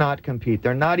simply cannot compete.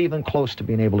 They're not even close to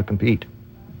being able to compete.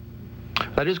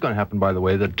 That is going to happen, by the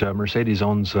way, that Mercedes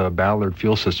owns Ballard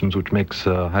Fuel Systems, which makes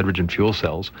hydrogen fuel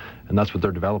cells, and that's what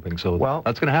they're developing. So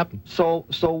that's going to happen. So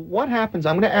what happens?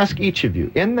 I'm going to ask each of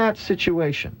you, in that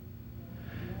situation,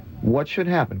 what should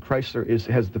happen? Chrysler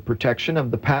has the protection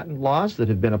of the patent laws that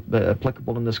have been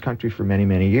applicable in this country for many,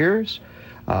 many years.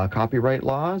 Copyright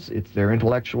laws, it's their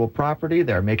intellectual property,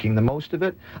 they're making the most of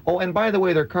it. Oh, and by the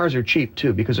way, their cars are cheap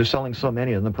too, because they're selling so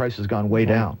many of them, the price has gone way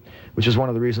down, which is one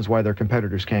of the reasons why their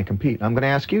competitors can't compete. I'm going to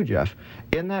ask you, Jeff,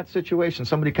 in that situation,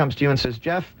 somebody comes to you and says,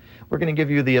 Jeff, we're going to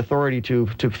give you the authority to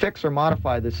fix or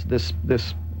modify this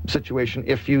situation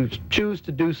if you choose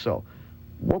to do so.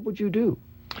 What would you do?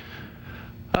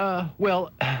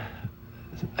 Well,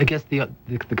 I guess the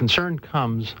concern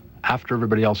comes after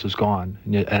everybody else is gone.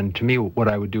 And to me, what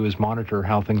I would do is monitor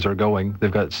how things are going.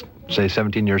 They've got, say,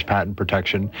 17 years patent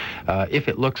protection. If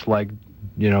it looks like,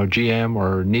 GM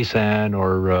or Nissan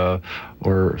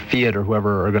or Fiat or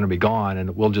whoever are going to be gone, and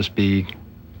it will just be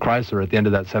Chrysler at the end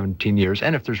of that 17 years,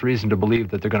 and if there's reason to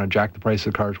believe that they're going to jack the price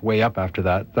of the cars way up after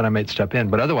that, then I might step in.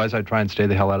 But otherwise, I'd try and stay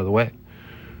the hell out of the way.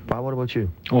 Bob, what about you?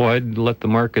 Well, I'd let the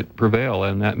market prevail,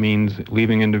 and that means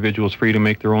leaving individuals free to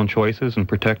make their own choices and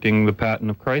protecting the patent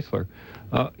of Chrysler.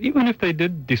 Even if they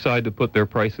did decide to put their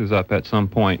prices up at some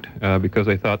point because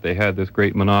they thought they had this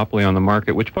great monopoly on the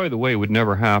market, which, by the way, would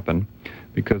never happen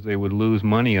because they would lose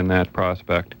money in that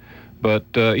prospect. But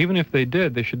even if they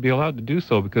did, they should be allowed to do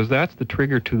so because that's the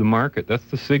trigger to the market. That's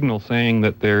the signal saying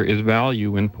that there is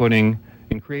value in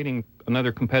creating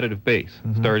another competitive base,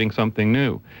 starting something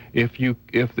new.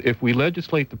 If we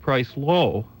legislate the price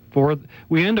low,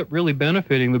 we end up really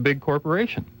benefiting the big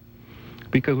corporation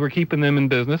because we're keeping them in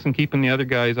business and keeping the other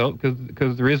guys out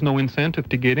because there is no incentive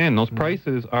to get in. Those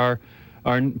prices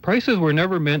prices were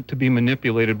never meant to be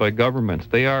manipulated by governments.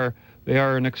 They are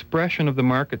an expression of the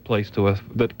marketplace to us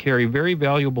that carry very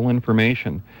valuable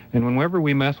information. And whenever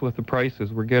we mess with the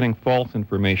prices, we're getting false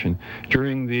information.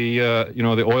 During the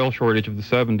the oil shortage of the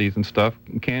 70s and stuff,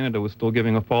 Canada was still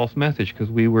giving a false message because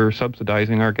we were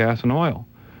subsidizing our gas and oil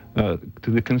to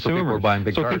the consumer. So people were buying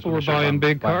big cars. People were buying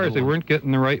big cars. They weren't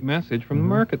getting the right message from the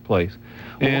marketplace.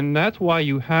 And that's why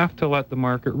you have to let the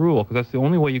market rule, because that's the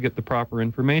only way you get the proper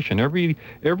information.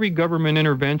 Every government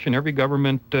intervention, every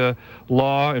government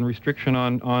law and restriction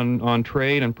on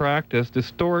trade and practice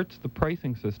distorts the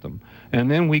pricing system. And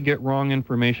then we get wrong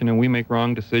information and we make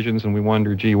wrong decisions and we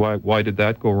wonder, gee, why did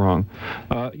that go wrong?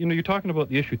 You're talking about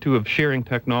the issue, too, of sharing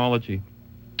technology.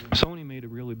 Sony made a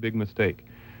really big mistake.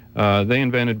 They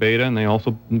invented Beta, and they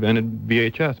also invented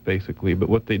VHS, basically. But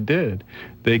what they did,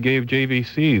 they gave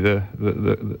JVC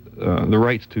the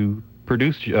rights to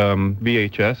produce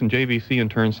VHS, and JVC in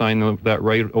turn signed that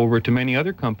right over to many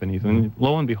other companies. And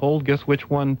lo and behold, guess which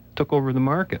one took over the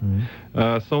market?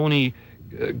 Sony,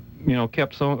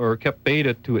 kept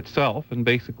Beta to itself, and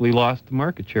basically lost the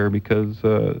market share because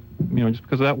just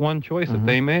because of that one choice that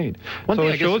they made. So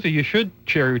it shows you should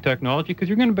share your technology because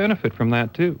you're going to benefit from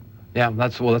that too. Yeah,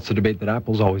 that's the debate that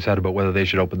Apple's always had about whether they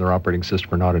should open their operating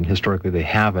system or not, and historically they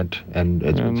haven't, and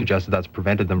it's been suggested that's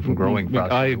prevented them from growing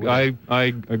faster.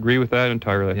 I agree with that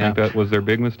entirely. I think that was their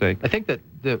big mistake. I think that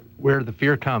where the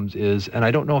fear comes is, and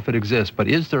I don't know if it exists, but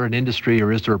is there an industry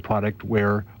or is there a product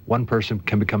where one person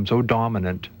can become so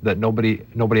dominant that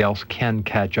nobody else can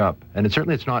catch up? And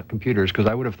certainly it's not computers, because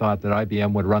I would have thought that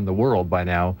IBM would run the world by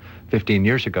now 15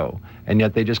 years ago, and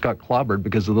yet they just got clobbered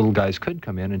because the little guys could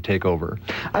come in and take over.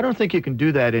 I don't think you can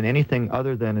do that in anything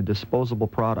other than a disposable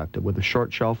product with a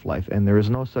short shelf life, and there is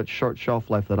no such short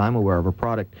shelf life that I'm aware of, a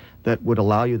product that would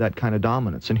allow you that kind of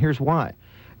dominance. And here's why.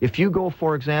 If you go,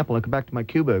 for example, and come back to my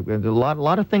Cuba, there's a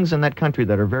lot of things in that country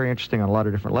that are very interesting on a lot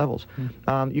of different levels.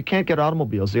 You can't get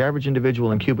automobiles. The average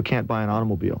individual in Cuba can't buy an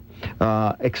automobile,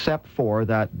 except for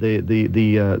that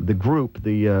the group,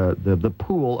 the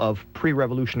pool of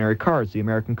pre-revolutionary cars, the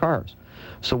American cars.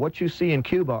 So what you see in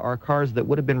Cuba are cars that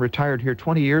would have been retired here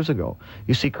 20 years ago.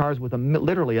 You see cars with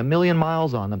literally 1 million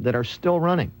miles on them that are still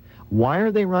running. Why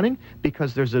are they running?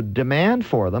 Because there's a demand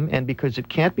for them, and because it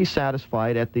can't be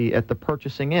satisfied at the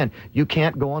purchasing end. You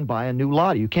can't go and buy a new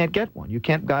Lottie. You can't get one. You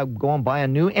can't go and buy a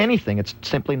new anything. It's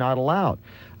simply not allowed.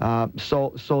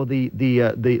 So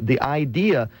the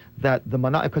idea that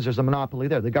because there's a monopoly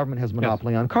there, the government has a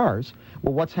monopoly on cars.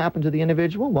 Well, what's happened to the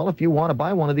individual? Well, if you want to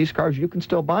buy one of these cars, you can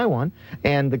still buy one,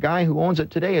 and the guy who owns it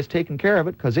today has taken care of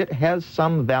it because it has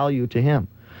some value to him.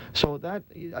 So that,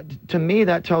 to me,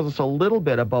 that tells us a little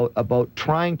bit about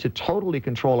trying to totally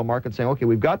control a market, saying, okay,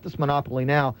 we've got this monopoly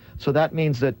now, so that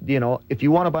means that, if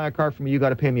you want to buy a car from me, you got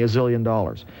to pay me $1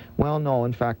 zillion. Well, no,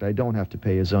 in fact, I don't have to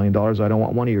pay $1 zillion. I don't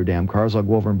want one of your damn cars. I'll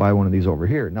go over and buy one of these over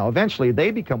here. Now, eventually,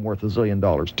 they become worth $1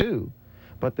 zillion too,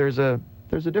 but there's a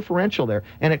differential there,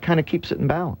 and it kind of keeps it in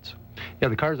balance. Yeah,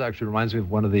 the cars actually reminds me of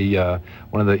one of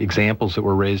the examples that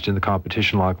were raised in the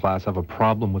competition law class of a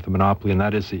problem with the monopoly, and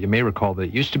that is that you may recall that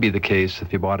it used to be the case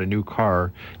if you bought a new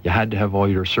car, you had to have all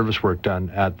your service work done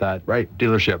at that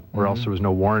dealership, or else there was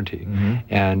no warranty.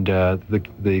 And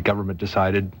the government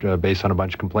decided, based on a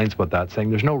bunch of complaints about that,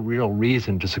 saying there's no real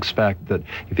reason to suspect that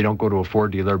if you don't go to a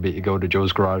Ford dealer, but you go to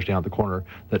Joe's Garage down at the corner,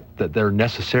 that they're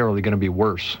necessarily going to be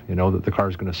worse, that the car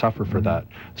is going to suffer for that.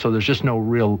 So there's just no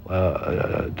real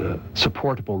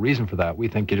supportable reason for that. We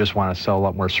think you just want to sell a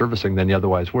lot more servicing than you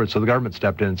otherwise would. So the government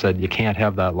stepped in and said, you can't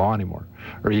have that law anymore,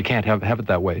 or you can't have it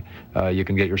that way. You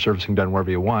can get your servicing done wherever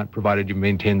you want, provided you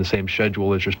maintain the same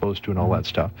schedule as you're supposed to and all that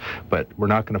stuff. But we're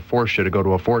not going to force you to go to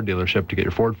a Ford dealership to get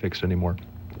your Ford fixed anymore.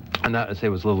 And that, I say,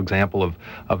 was a little example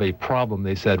of a problem,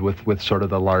 they said, with sort of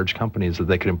the large companies, that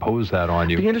they could impose that on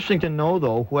you. It'd be interesting to know,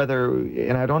 though, whether,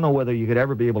 and I don't know whether you could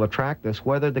ever be able to track this,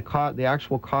 whether the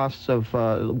actual costs of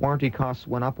warranty costs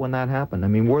went up when that happened. I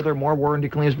mean, were there more warranty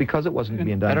claims because it wasn't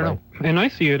being done? I don't know. And I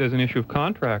see it as an issue of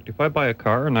contract. If I buy a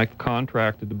car and I've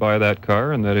contracted to buy that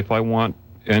car, and that if I want,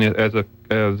 and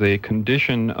as a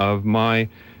condition of my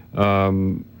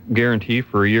guarantee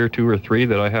for a year, 2 or 3,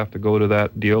 that I have to go to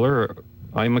that dealer,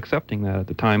 I'm accepting that at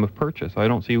the time of purchase. I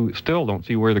still don't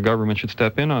see where the government should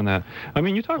step in on that. I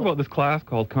mean, you talk about this class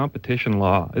called competition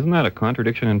law. Isn't that a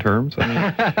contradiction in terms?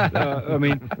 I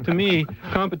mean, to me,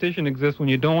 competition exists when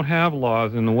you don't have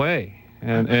laws in the way.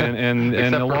 And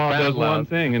the law does one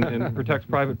thing and protects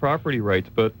private property rights.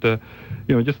 But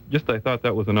just I thought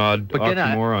that was an odd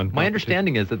oxymoron. My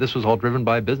understanding is that this was all driven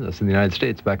by business in the United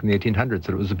States back in the 1800s. That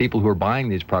it was the people who were buying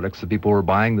these products, the people who were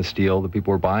buying the steel, the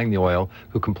people who were buying the oil,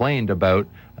 who complained about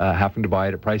having to buy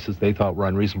it at prices they thought were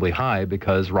unreasonably high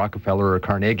because Rockefeller or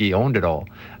Carnegie owned it all.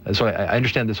 So I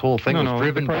understand this whole thing was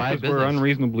driven by business. The prices were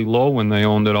unreasonably low when they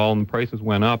owned it all, and the prices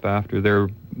went up after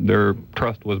their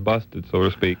trust was busted, so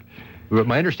to speak. But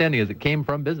my understanding is it came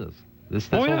from business. This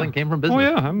whole thing came from business. Oh,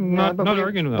 yeah, I'm not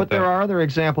arguing about that. But there are other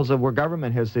examples of where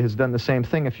government has done the same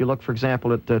thing. If you look, for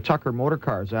example, at Tucker Motor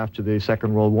Cars after the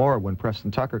Second World War, when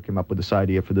Preston Tucker came up with this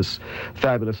idea for this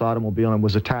fabulous automobile and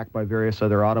was attacked by various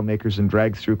other automakers and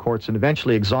dragged through courts and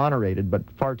eventually exonerated, but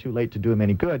far too late to do him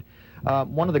any good.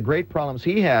 One of the great problems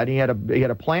he had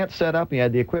a plant set up, he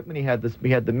had the equipment, he had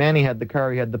the men, he had the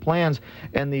car, he had the plans,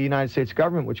 and the United States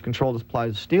government, which controlled the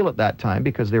supplies of steel at that time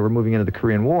because they were moving into the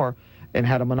Korean War and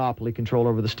had a monopoly control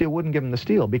over the steel, wouldn't give them the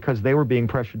steel because they were being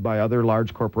pressured by other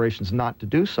large corporations not to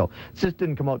do so. It just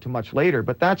didn't come out too much later,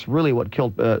 but that's really what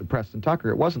killed Preston Tucker.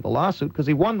 It wasn't the lawsuit because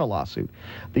he won the lawsuit.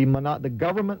 The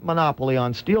government monopoly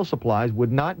on steel supplies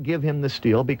would not give him the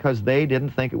steel because they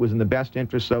didn't think it was in the best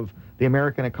interest of the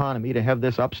American economy to have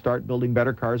this upstart building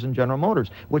better cars than General Motors,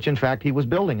 which in fact he was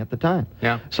building at the time.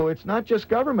 Yeah. So it's not just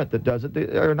government that does it,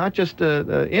 or not just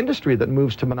industry that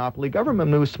moves to monopoly.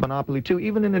 Government moves to monopoly too,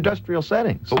 even in industrial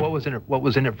settings. But what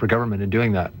was in it for government in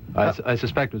doing that? I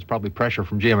suspect it was probably pressure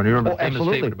from GM. And you remember the famous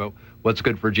statement about what's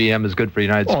good for GM is good for the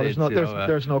United States.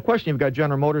 There's no question. You've got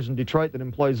General Motors in Detroit that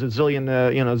employs a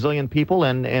zillion people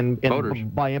and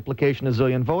by implication a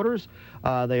zillion voters.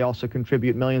 They also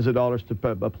contribute millions of dollars to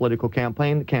political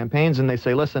campaigns, and they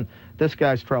say, listen, this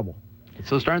guy's trouble.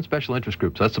 So starting special interest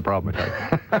groups, that's the problem.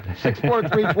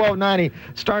 643-1290,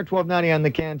 star 1290 on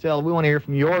the Cantel. We want to hear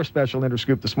from your special interest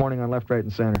group this morning on Left, Right,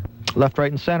 and Center. Left,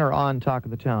 Right, and Center on Talk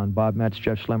of the Town. Bob Metz,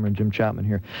 Jeff Schlemmer, and Jim Chapman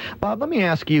here. Bob, let me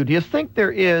ask you, do you think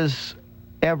there is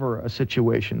ever a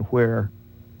situation where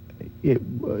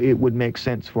it would make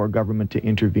sense for a government to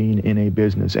intervene in a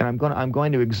business? And I'm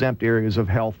going to exempt areas of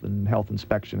health and health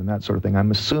inspection and that sort of thing.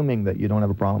 I'm assuming that you don't have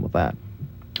a problem with that.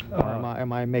 Or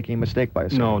am I making a mistake by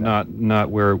assuming that? No, not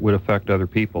where it would affect other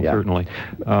people, certainly.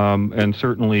 And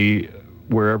certainly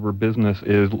wherever business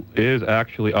is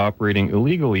actually operating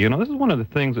illegally. This is one of the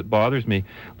things that bothers me.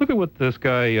 Look at what this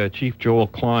guy, Chief Joel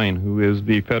Klein, who is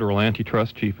the federal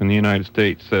antitrust chief in the United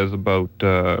States, says about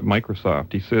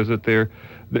Microsoft. He says that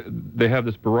they have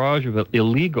this barrage of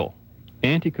illegal,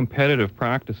 anti-competitive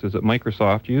practices that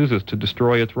Microsoft uses to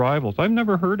destroy its rivals. I've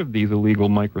never heard of these illegal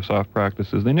Microsoft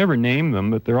practices. They never name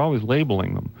them, but they're always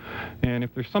labeling them. And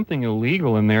if there's something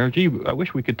illegal in there, gee, I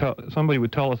wish somebody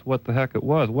would tell us what the heck it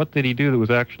was. What did he do that was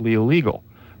actually illegal?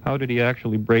 How did he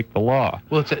actually break the law?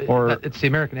 Well, it's the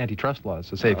American antitrust laws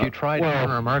to say if you try to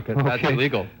enter a market, that's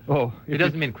illegal. Oh, it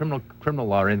doesn't mean criminal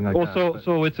law or anything like that.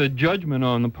 So it's a judgment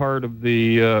on the part of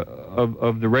the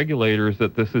regulators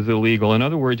that this is illegal. In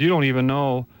other words, you don't even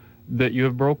know that you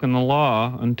have broken the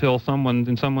law until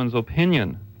in someone's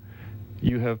opinion,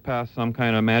 you have passed some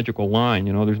kind of magical line.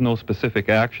 There's no specific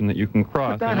action that you can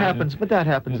cross. But that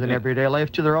happens in everyday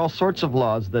life too. There are all sorts of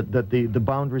laws that the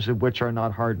boundaries of which are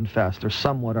not hard and fast. They're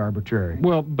somewhat arbitrary.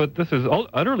 Well, but this is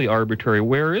utterly arbitrary.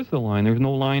 Where is the line? There's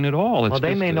no line at all.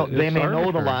 They may know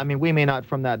the line. I mean, we may not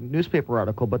from that newspaper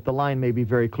article, but the line may be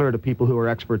very clear to people who are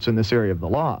experts in this area of the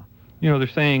law. They're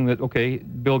saying that, okay,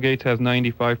 Bill Gates has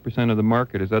 95% of the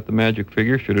market. Is that the magic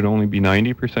figure? Should it only be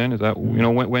 90%? Is that,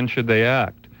 when should they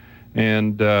act?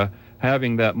 And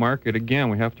having that market, again,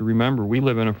 we have to remember we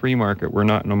live in a free market. We're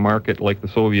not in a market like the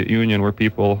Soviet Union where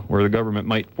the government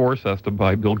might force us to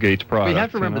buy Bill Gates products. We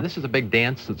have to remember this is a big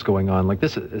dance that's going on. Like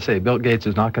this, say Bill Gates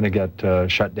is not going to get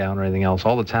shut down or anything else.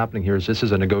 All that's happening here is this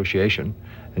is a negotiation,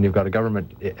 and you've got a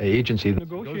government agency that's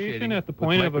negotiation at the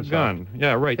point of a gun.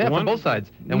 Yeah, right. Yeah, from both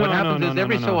sides. And what happens is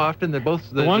every so often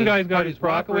the one guy's got his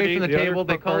walk away from the table.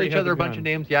 They call each other a bunch of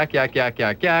names. Yak, yak, yak,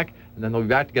 yak, yak. And and then they'll be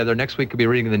back together. Next week, you'll be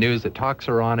reading the news that talks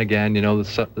are on again. You know,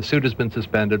 the suit has been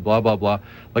suspended. Blah blah blah.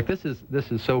 Like this is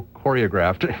so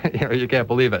choreographed. You can't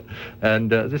believe it.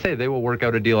 And as I say, they will work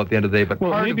out a deal at the end of the day. But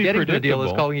part of getting to a deal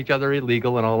is calling each other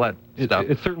illegal and all that stuff.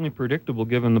 It's certainly predictable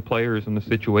given the players and the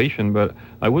situation, but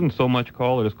I wouldn't so much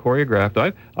call it as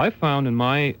choreographed. I've found in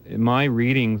my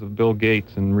readings of Bill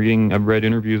Gates and I've read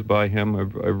interviews by him.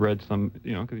 I've read some,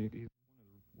 you know, because he's one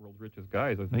of the world's richest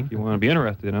guys. I think you want to be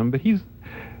interested in him, but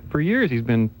for years he's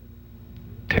been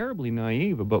terribly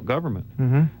naive about government,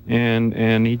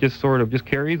 and he just sort of just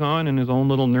carries on in his own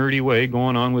little nerdy way,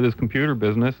 going on with his computer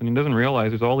business, and he doesn't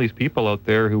realize there's all these people out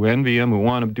there who envy him, who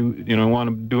want to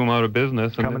do him out of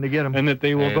business, and coming to get him, and that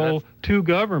they will go to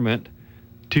government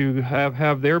to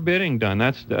have their bidding done.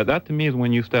 That to me is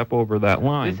when you step over that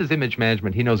line. This is image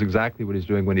management. He knows exactly what he's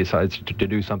doing when he decides to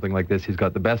do something like this. He's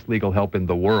got the best legal help in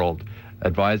the world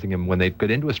advising him when they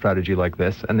get into a strategy like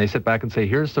this, and they sit back and say,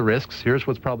 here's the risks, here's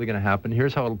what's probably going to happen,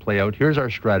 here's how it'll play out, here's our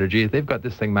strategy. They've got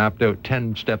this thing mapped out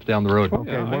 10 steps down the road.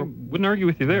 Okay, I wouldn't argue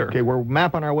with you there. Okay, we're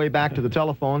mapping our way back to the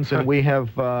telephones, and we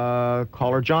have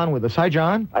caller John with us. Hi,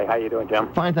 John. Hi, how you doing,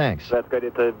 Jim? Fine, thanks. That's good.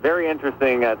 It's a very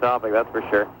interesting topic, that's for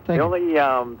sure. Thank you.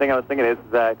 Only thing I was thinking is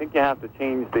I think you have to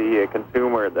change the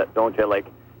consumer, that don't you? Like,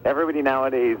 everybody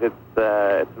nowadays,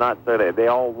 it's not so that they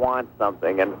all want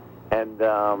something, and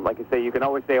like you say, you can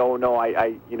always say, oh no,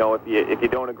 I you know, if you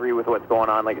don't agree with what's going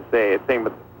on, like you say, it's same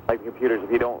with like computers.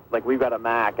 If you don't, like, we've got a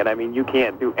Mac, and I mean, you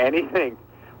can't do anything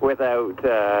without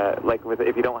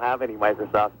if you don't have any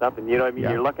Microsoft stuff, and you know what I mean.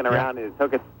 You're looking around, and it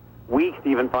took us weeks to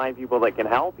even find people that can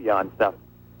help you on stuff.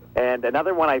 And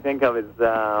another one I think of is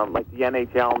like the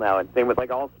NHL now, and same with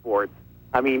like all sports.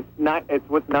 I mean, it's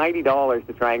with $90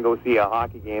 to try and go see a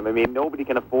hockey game. I mean, nobody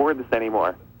can afford this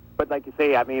anymore. But like you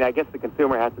say, I mean, I guess the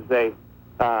consumer has to say,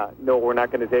 no, we're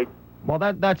not going to take. Well,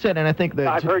 that's it, and I think that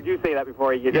I've heard you say that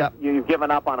before. You've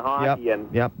given up on hockey,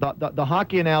 The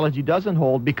hockey analogy doesn't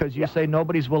hold because you say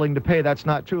nobody's willing to pay. That's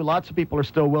not true. Lots of people are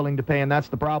still willing to pay, and that's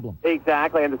the problem.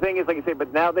 Exactly, and the thing is, like you say,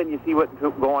 but now then you see what's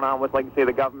going on with, like you say,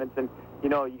 the governments, and you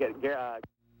know, you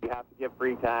have to give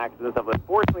free taxes and stuff.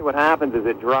 Unfortunately, what happens is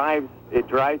it drives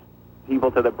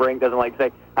people to the brink. Doesn't like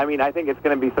say. I mean, I think it's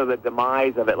going to be so the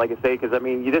demise of it, like I say, because I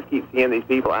mean, you just keep seeing these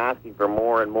people asking for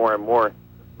more and more and more.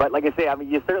 But like I say, I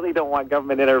mean, you certainly don't want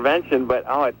government intervention, but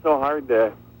it's so hard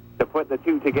to put the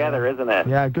two together, isn't it?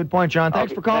 Yeah, good point, John.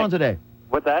 Thanks for calling today.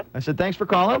 What's that? I said thanks for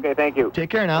calling. Okay, thank you. Take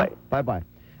care now. Bye-bye.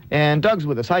 And Doug's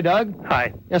with us. Hi, Doug.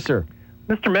 Hi. Yes, sir.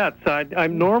 Mr. Metz, I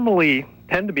normally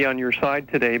tend to be on your side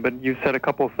today, but you've said a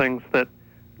couple of things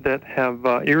that have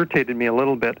irritated me a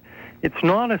little bit. It's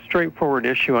not a straightforward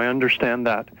issue. I understand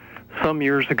that. Some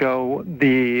years ago, in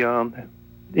the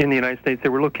United States, they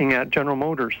were looking at General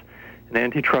Motors and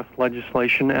antitrust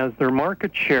legislation as their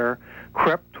market share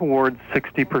crept towards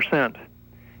 60%.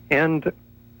 And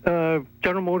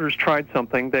General Motors tried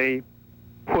something. They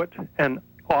put an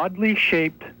oddly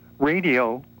shaped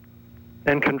radio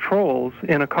and controls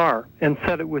in a car and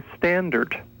said it was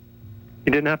standard.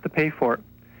 You didn't have to pay for it.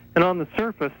 And on the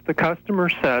surface, the customer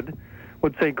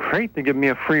would say, great, they give me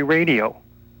a free radio.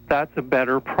 That's a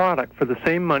better product. For the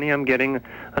same money, I'm getting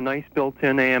a nice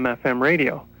built-in AM/FM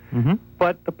radio. Mm-hmm.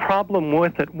 But the problem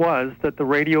with it was that the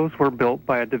radios were built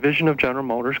by a division of General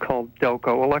Motors called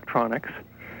Delco Electronics.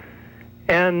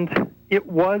 And it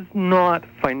was not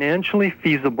financially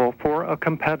feasible for a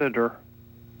competitor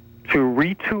to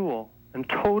retool and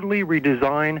totally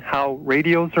redesign how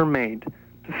radios are made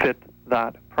to fit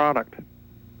that product.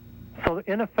 So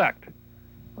in effect,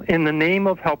 in the name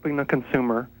of helping the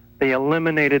consumer, they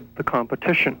eliminated the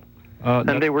competition.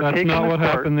 And they were taken to court. That's not what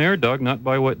happened there, Doug, not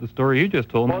by what the story you just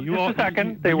told me. Well, just a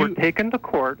second. They were taken to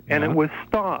court, and it was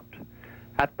stopped.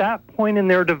 At that point in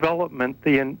their development,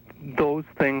 those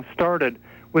things started.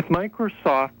 With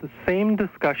Microsoft, the same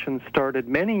discussion started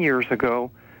many years ago,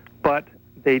 but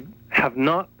they have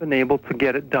not been able to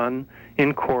get it done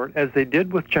in court as they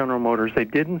did with General Motors. They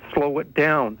didn't slow it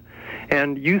down.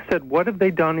 And you said, what have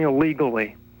they done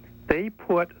illegally? They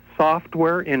put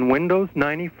software in Windows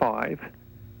 95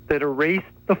 that erased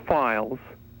the files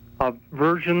of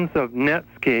versions of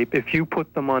Netscape if you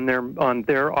put them on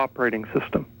their operating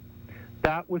system.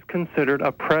 That was considered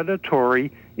a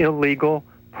predatory, illegal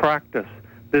practice.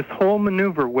 This whole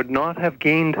maneuver would not have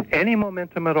gained any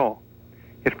momentum at all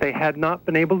if they had not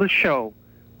been able to show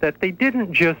that they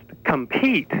didn't just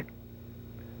compete,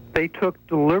 they took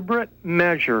deliberate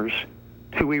measures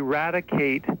to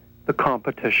eradicate the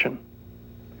competition.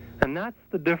 And that's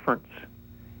the difference.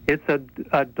 It's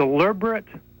a deliberate,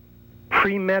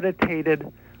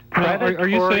 premeditated Are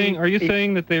you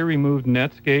saying that they removed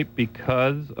Netscape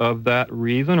because of that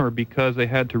reason, or because they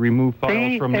had to remove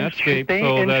files from Netscape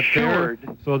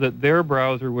so that their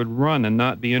browser would run and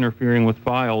not be interfering with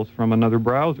files from another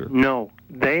browser? No,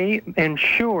 they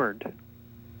ensured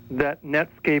that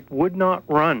Netscape would not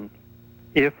run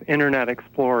if Internet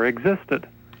Explorer existed.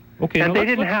 Okay, and they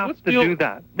didn't have to do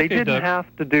that. They didn't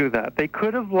have to do that. They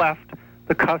could have left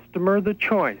the customer the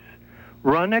choice.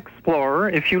 Run Explorer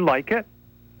if you like it,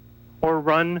 or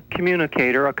run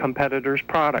Communicator, a competitor's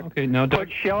product. Okay, now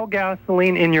put Shell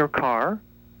gasoline in your car,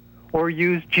 or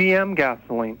use GM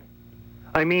gasoline.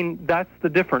 I mean, that's the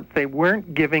difference. They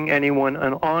weren't giving anyone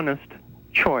an honest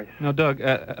choice. Now, Doug,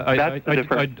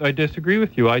 I disagree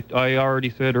with you. I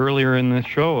already said earlier in this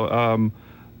show,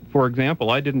 for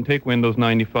example, I didn't take Windows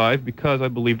 95 because I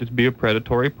believed it to be a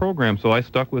predatory program, so I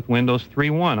stuck with Windows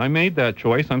 3.1. I made that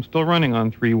choice. I'm still running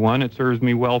on 3.1. It serves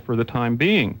me well for the time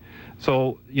being.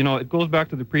 So, it goes back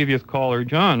to the previous caller,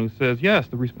 John, who says, yes,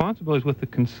 the responsibility is with the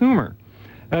consumer.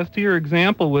 As to your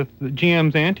example with the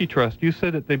GM's antitrust, you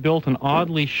said that they built an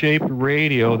oddly shaped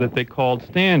radio that they called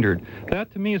standard.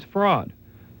 That, to me, is fraud.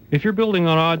 If you're building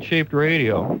an odd-shaped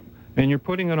radio and you're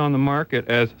putting it on the market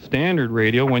as standard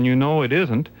radio when you know it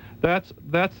isn't, that's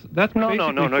basically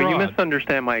fraud. No, you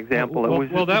misunderstand my example.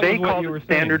 They called it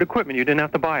standard equipment. You didn't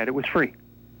have to buy it. It was free.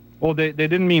 Oh, they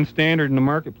didn't mean standard in the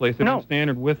marketplace. They meant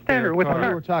standard with their car.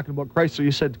 We were talking about Chrysler.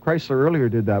 You said Chrysler earlier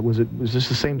did that. Was this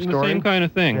the same story? The same kind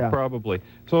of thing, probably.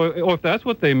 So if that's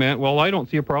what they meant, well, I don't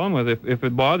see a problem with it. If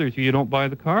it bothers you, you don't buy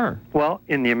the car. Well,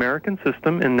 in the American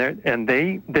system,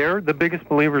 they're the biggest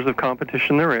believers of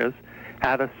competition there is.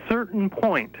 At a certain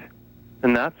point,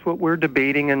 and that's what we're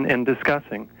debating and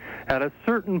discussing, at a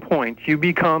certain point, you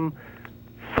become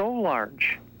so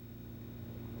large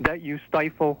that you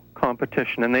stifle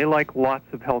competition, and they like lots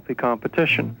of healthy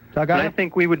competition. Doug, I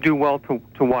think we would do well to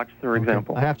watch their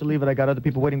example. I have to leave it. I got other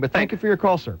people waiting, but thank you for your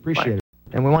call, sir. Appreciate it.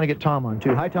 And we want to get Tom on,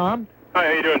 too. Hi, Tom. Hi,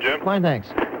 how you doing, Jim? Fine, thanks.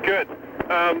 Good.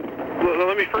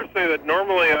 Let me first say that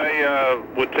normally I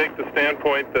would take the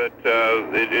standpoint that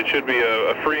it should be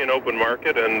a free and open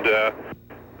market, and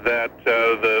that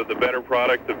the better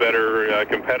product, the better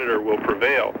competitor will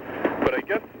prevail. But I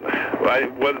guess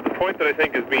the point that I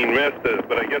think is being missed,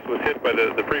 but I guess was hit by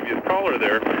the previous caller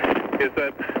there, is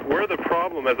that where the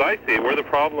problem, as I see it, where the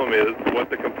problem is, what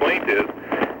the complaint is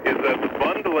that the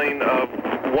bundling of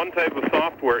one type of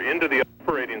software into the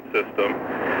operating system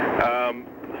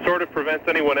sort of prevents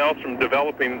anyone else from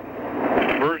developing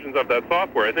versions of that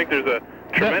software. I think there's a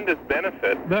tremendous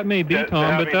benefit. That may be,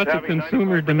 Tom, but that's a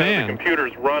consumer demand. The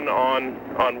computers run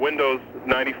on Windows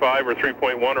 95 or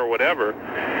 3.1 or whatever.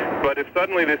 But if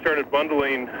suddenly they started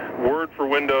bundling Word for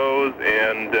Windows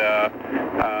and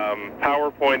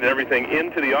PowerPoint and everything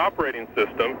into the operating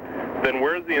system, then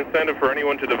where's the incentive for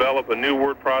anyone to develop a new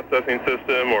word processing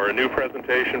system or a new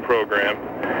presentation program?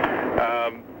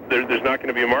 There's not going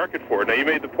to be a market for it. Now, you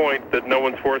made the point that no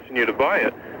one's forcing you to buy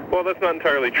it. Well, that's not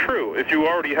entirely true. If you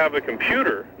already have a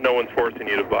computer, no one's forcing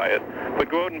you to buy it. But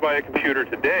go out and buy a computer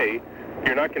today,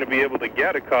 you're not going to be able to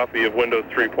get a copy of Windows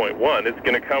 3.1. It's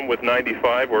going to come with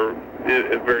 95 or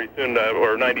very soon,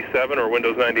 or 97 or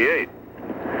Windows 98.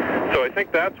 So I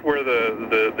think that's where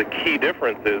the key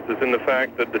difference is in the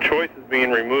fact that the choice is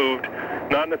being removed,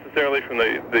 not necessarily from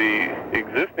the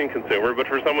existing consumer, but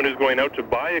for someone who's going out to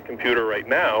buy a computer right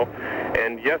now.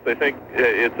 And yes, I think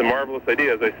it's a marvelous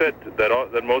idea, as I said,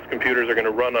 that most computers are going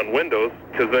to run on Windows,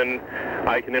 because then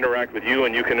I can interact with you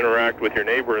and you can interact with your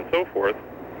neighbor and so forth.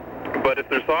 But if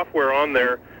there's software on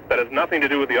there that has nothing to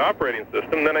do with the operating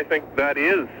system, then I think that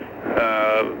is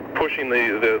pushing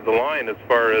the line as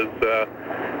far as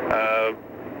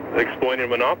exploiting a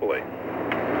monopoly.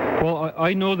 Well,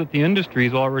 I know that the industry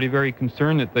is already very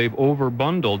concerned that they've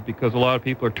over-bundled, because a lot of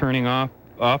people are turning off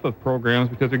of programs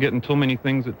because they're getting so many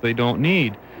things that they don't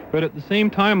need. But at the same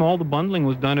time, all the bundling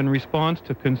was done in response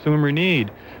to consumer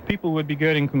need. People would be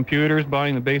getting computers,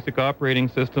 buying the basic operating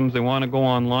systems. They want to go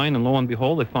online, and lo and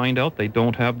behold, they find out they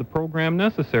don't have the program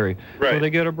necessary. Right. So they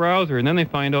get a browser, and then they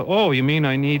find out, oh, you mean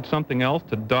I need something else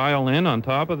to dial in on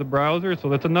top of the browser? So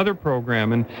that's another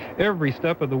program, and every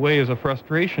step of the way is a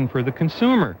frustration for the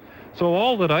consumer. So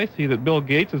all that I see that Bill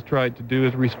Gates has tried to do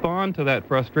is respond to that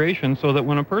frustration, so that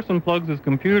when a person plugs his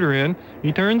computer in,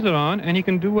 he turns it on and he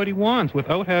can do what he wants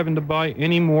without having to buy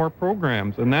any more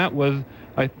programs. And that was,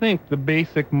 I think, the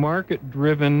basic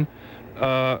market-driven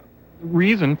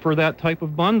reason for that type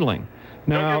of bundling.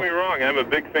 Now, don't get me wrong, I'm a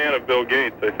big fan of Bill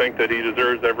Gates. I think that he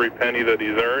deserves every penny that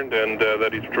he's earned and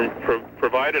that he's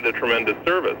provided a tremendous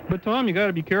service. But Tom, you got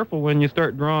to be careful when you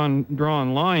start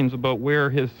drawing lines about where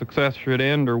his success should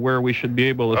end or where we should be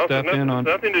able to step in on.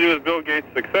 It's nothing to do with Bill Gates'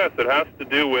 success. It has to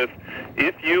do with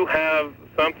if you have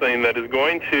something that is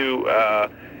going to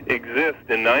exist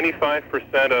in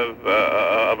 95%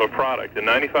 of a product. In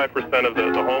 95% of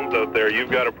the homes out there, you've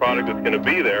got a product that's going to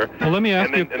be there. Well, let me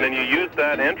ask you. And then you use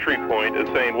that entry point as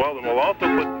saying, well, then we'll also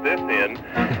put this in.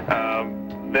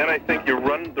 Then I think you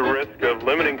run the risk of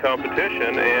limiting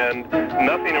competition, and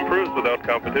nothing improves without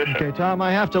competition. Okay, Tom,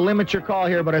 I have to limit your call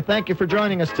here, but I thank you for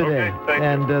joining us today. Okay, thank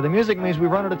and the music means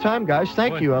we've run out of time, guys.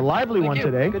 Thank you. A lively one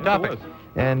today. Good topic.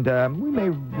 And we may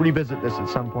revisit this at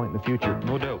some point in the future.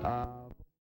 No doubt.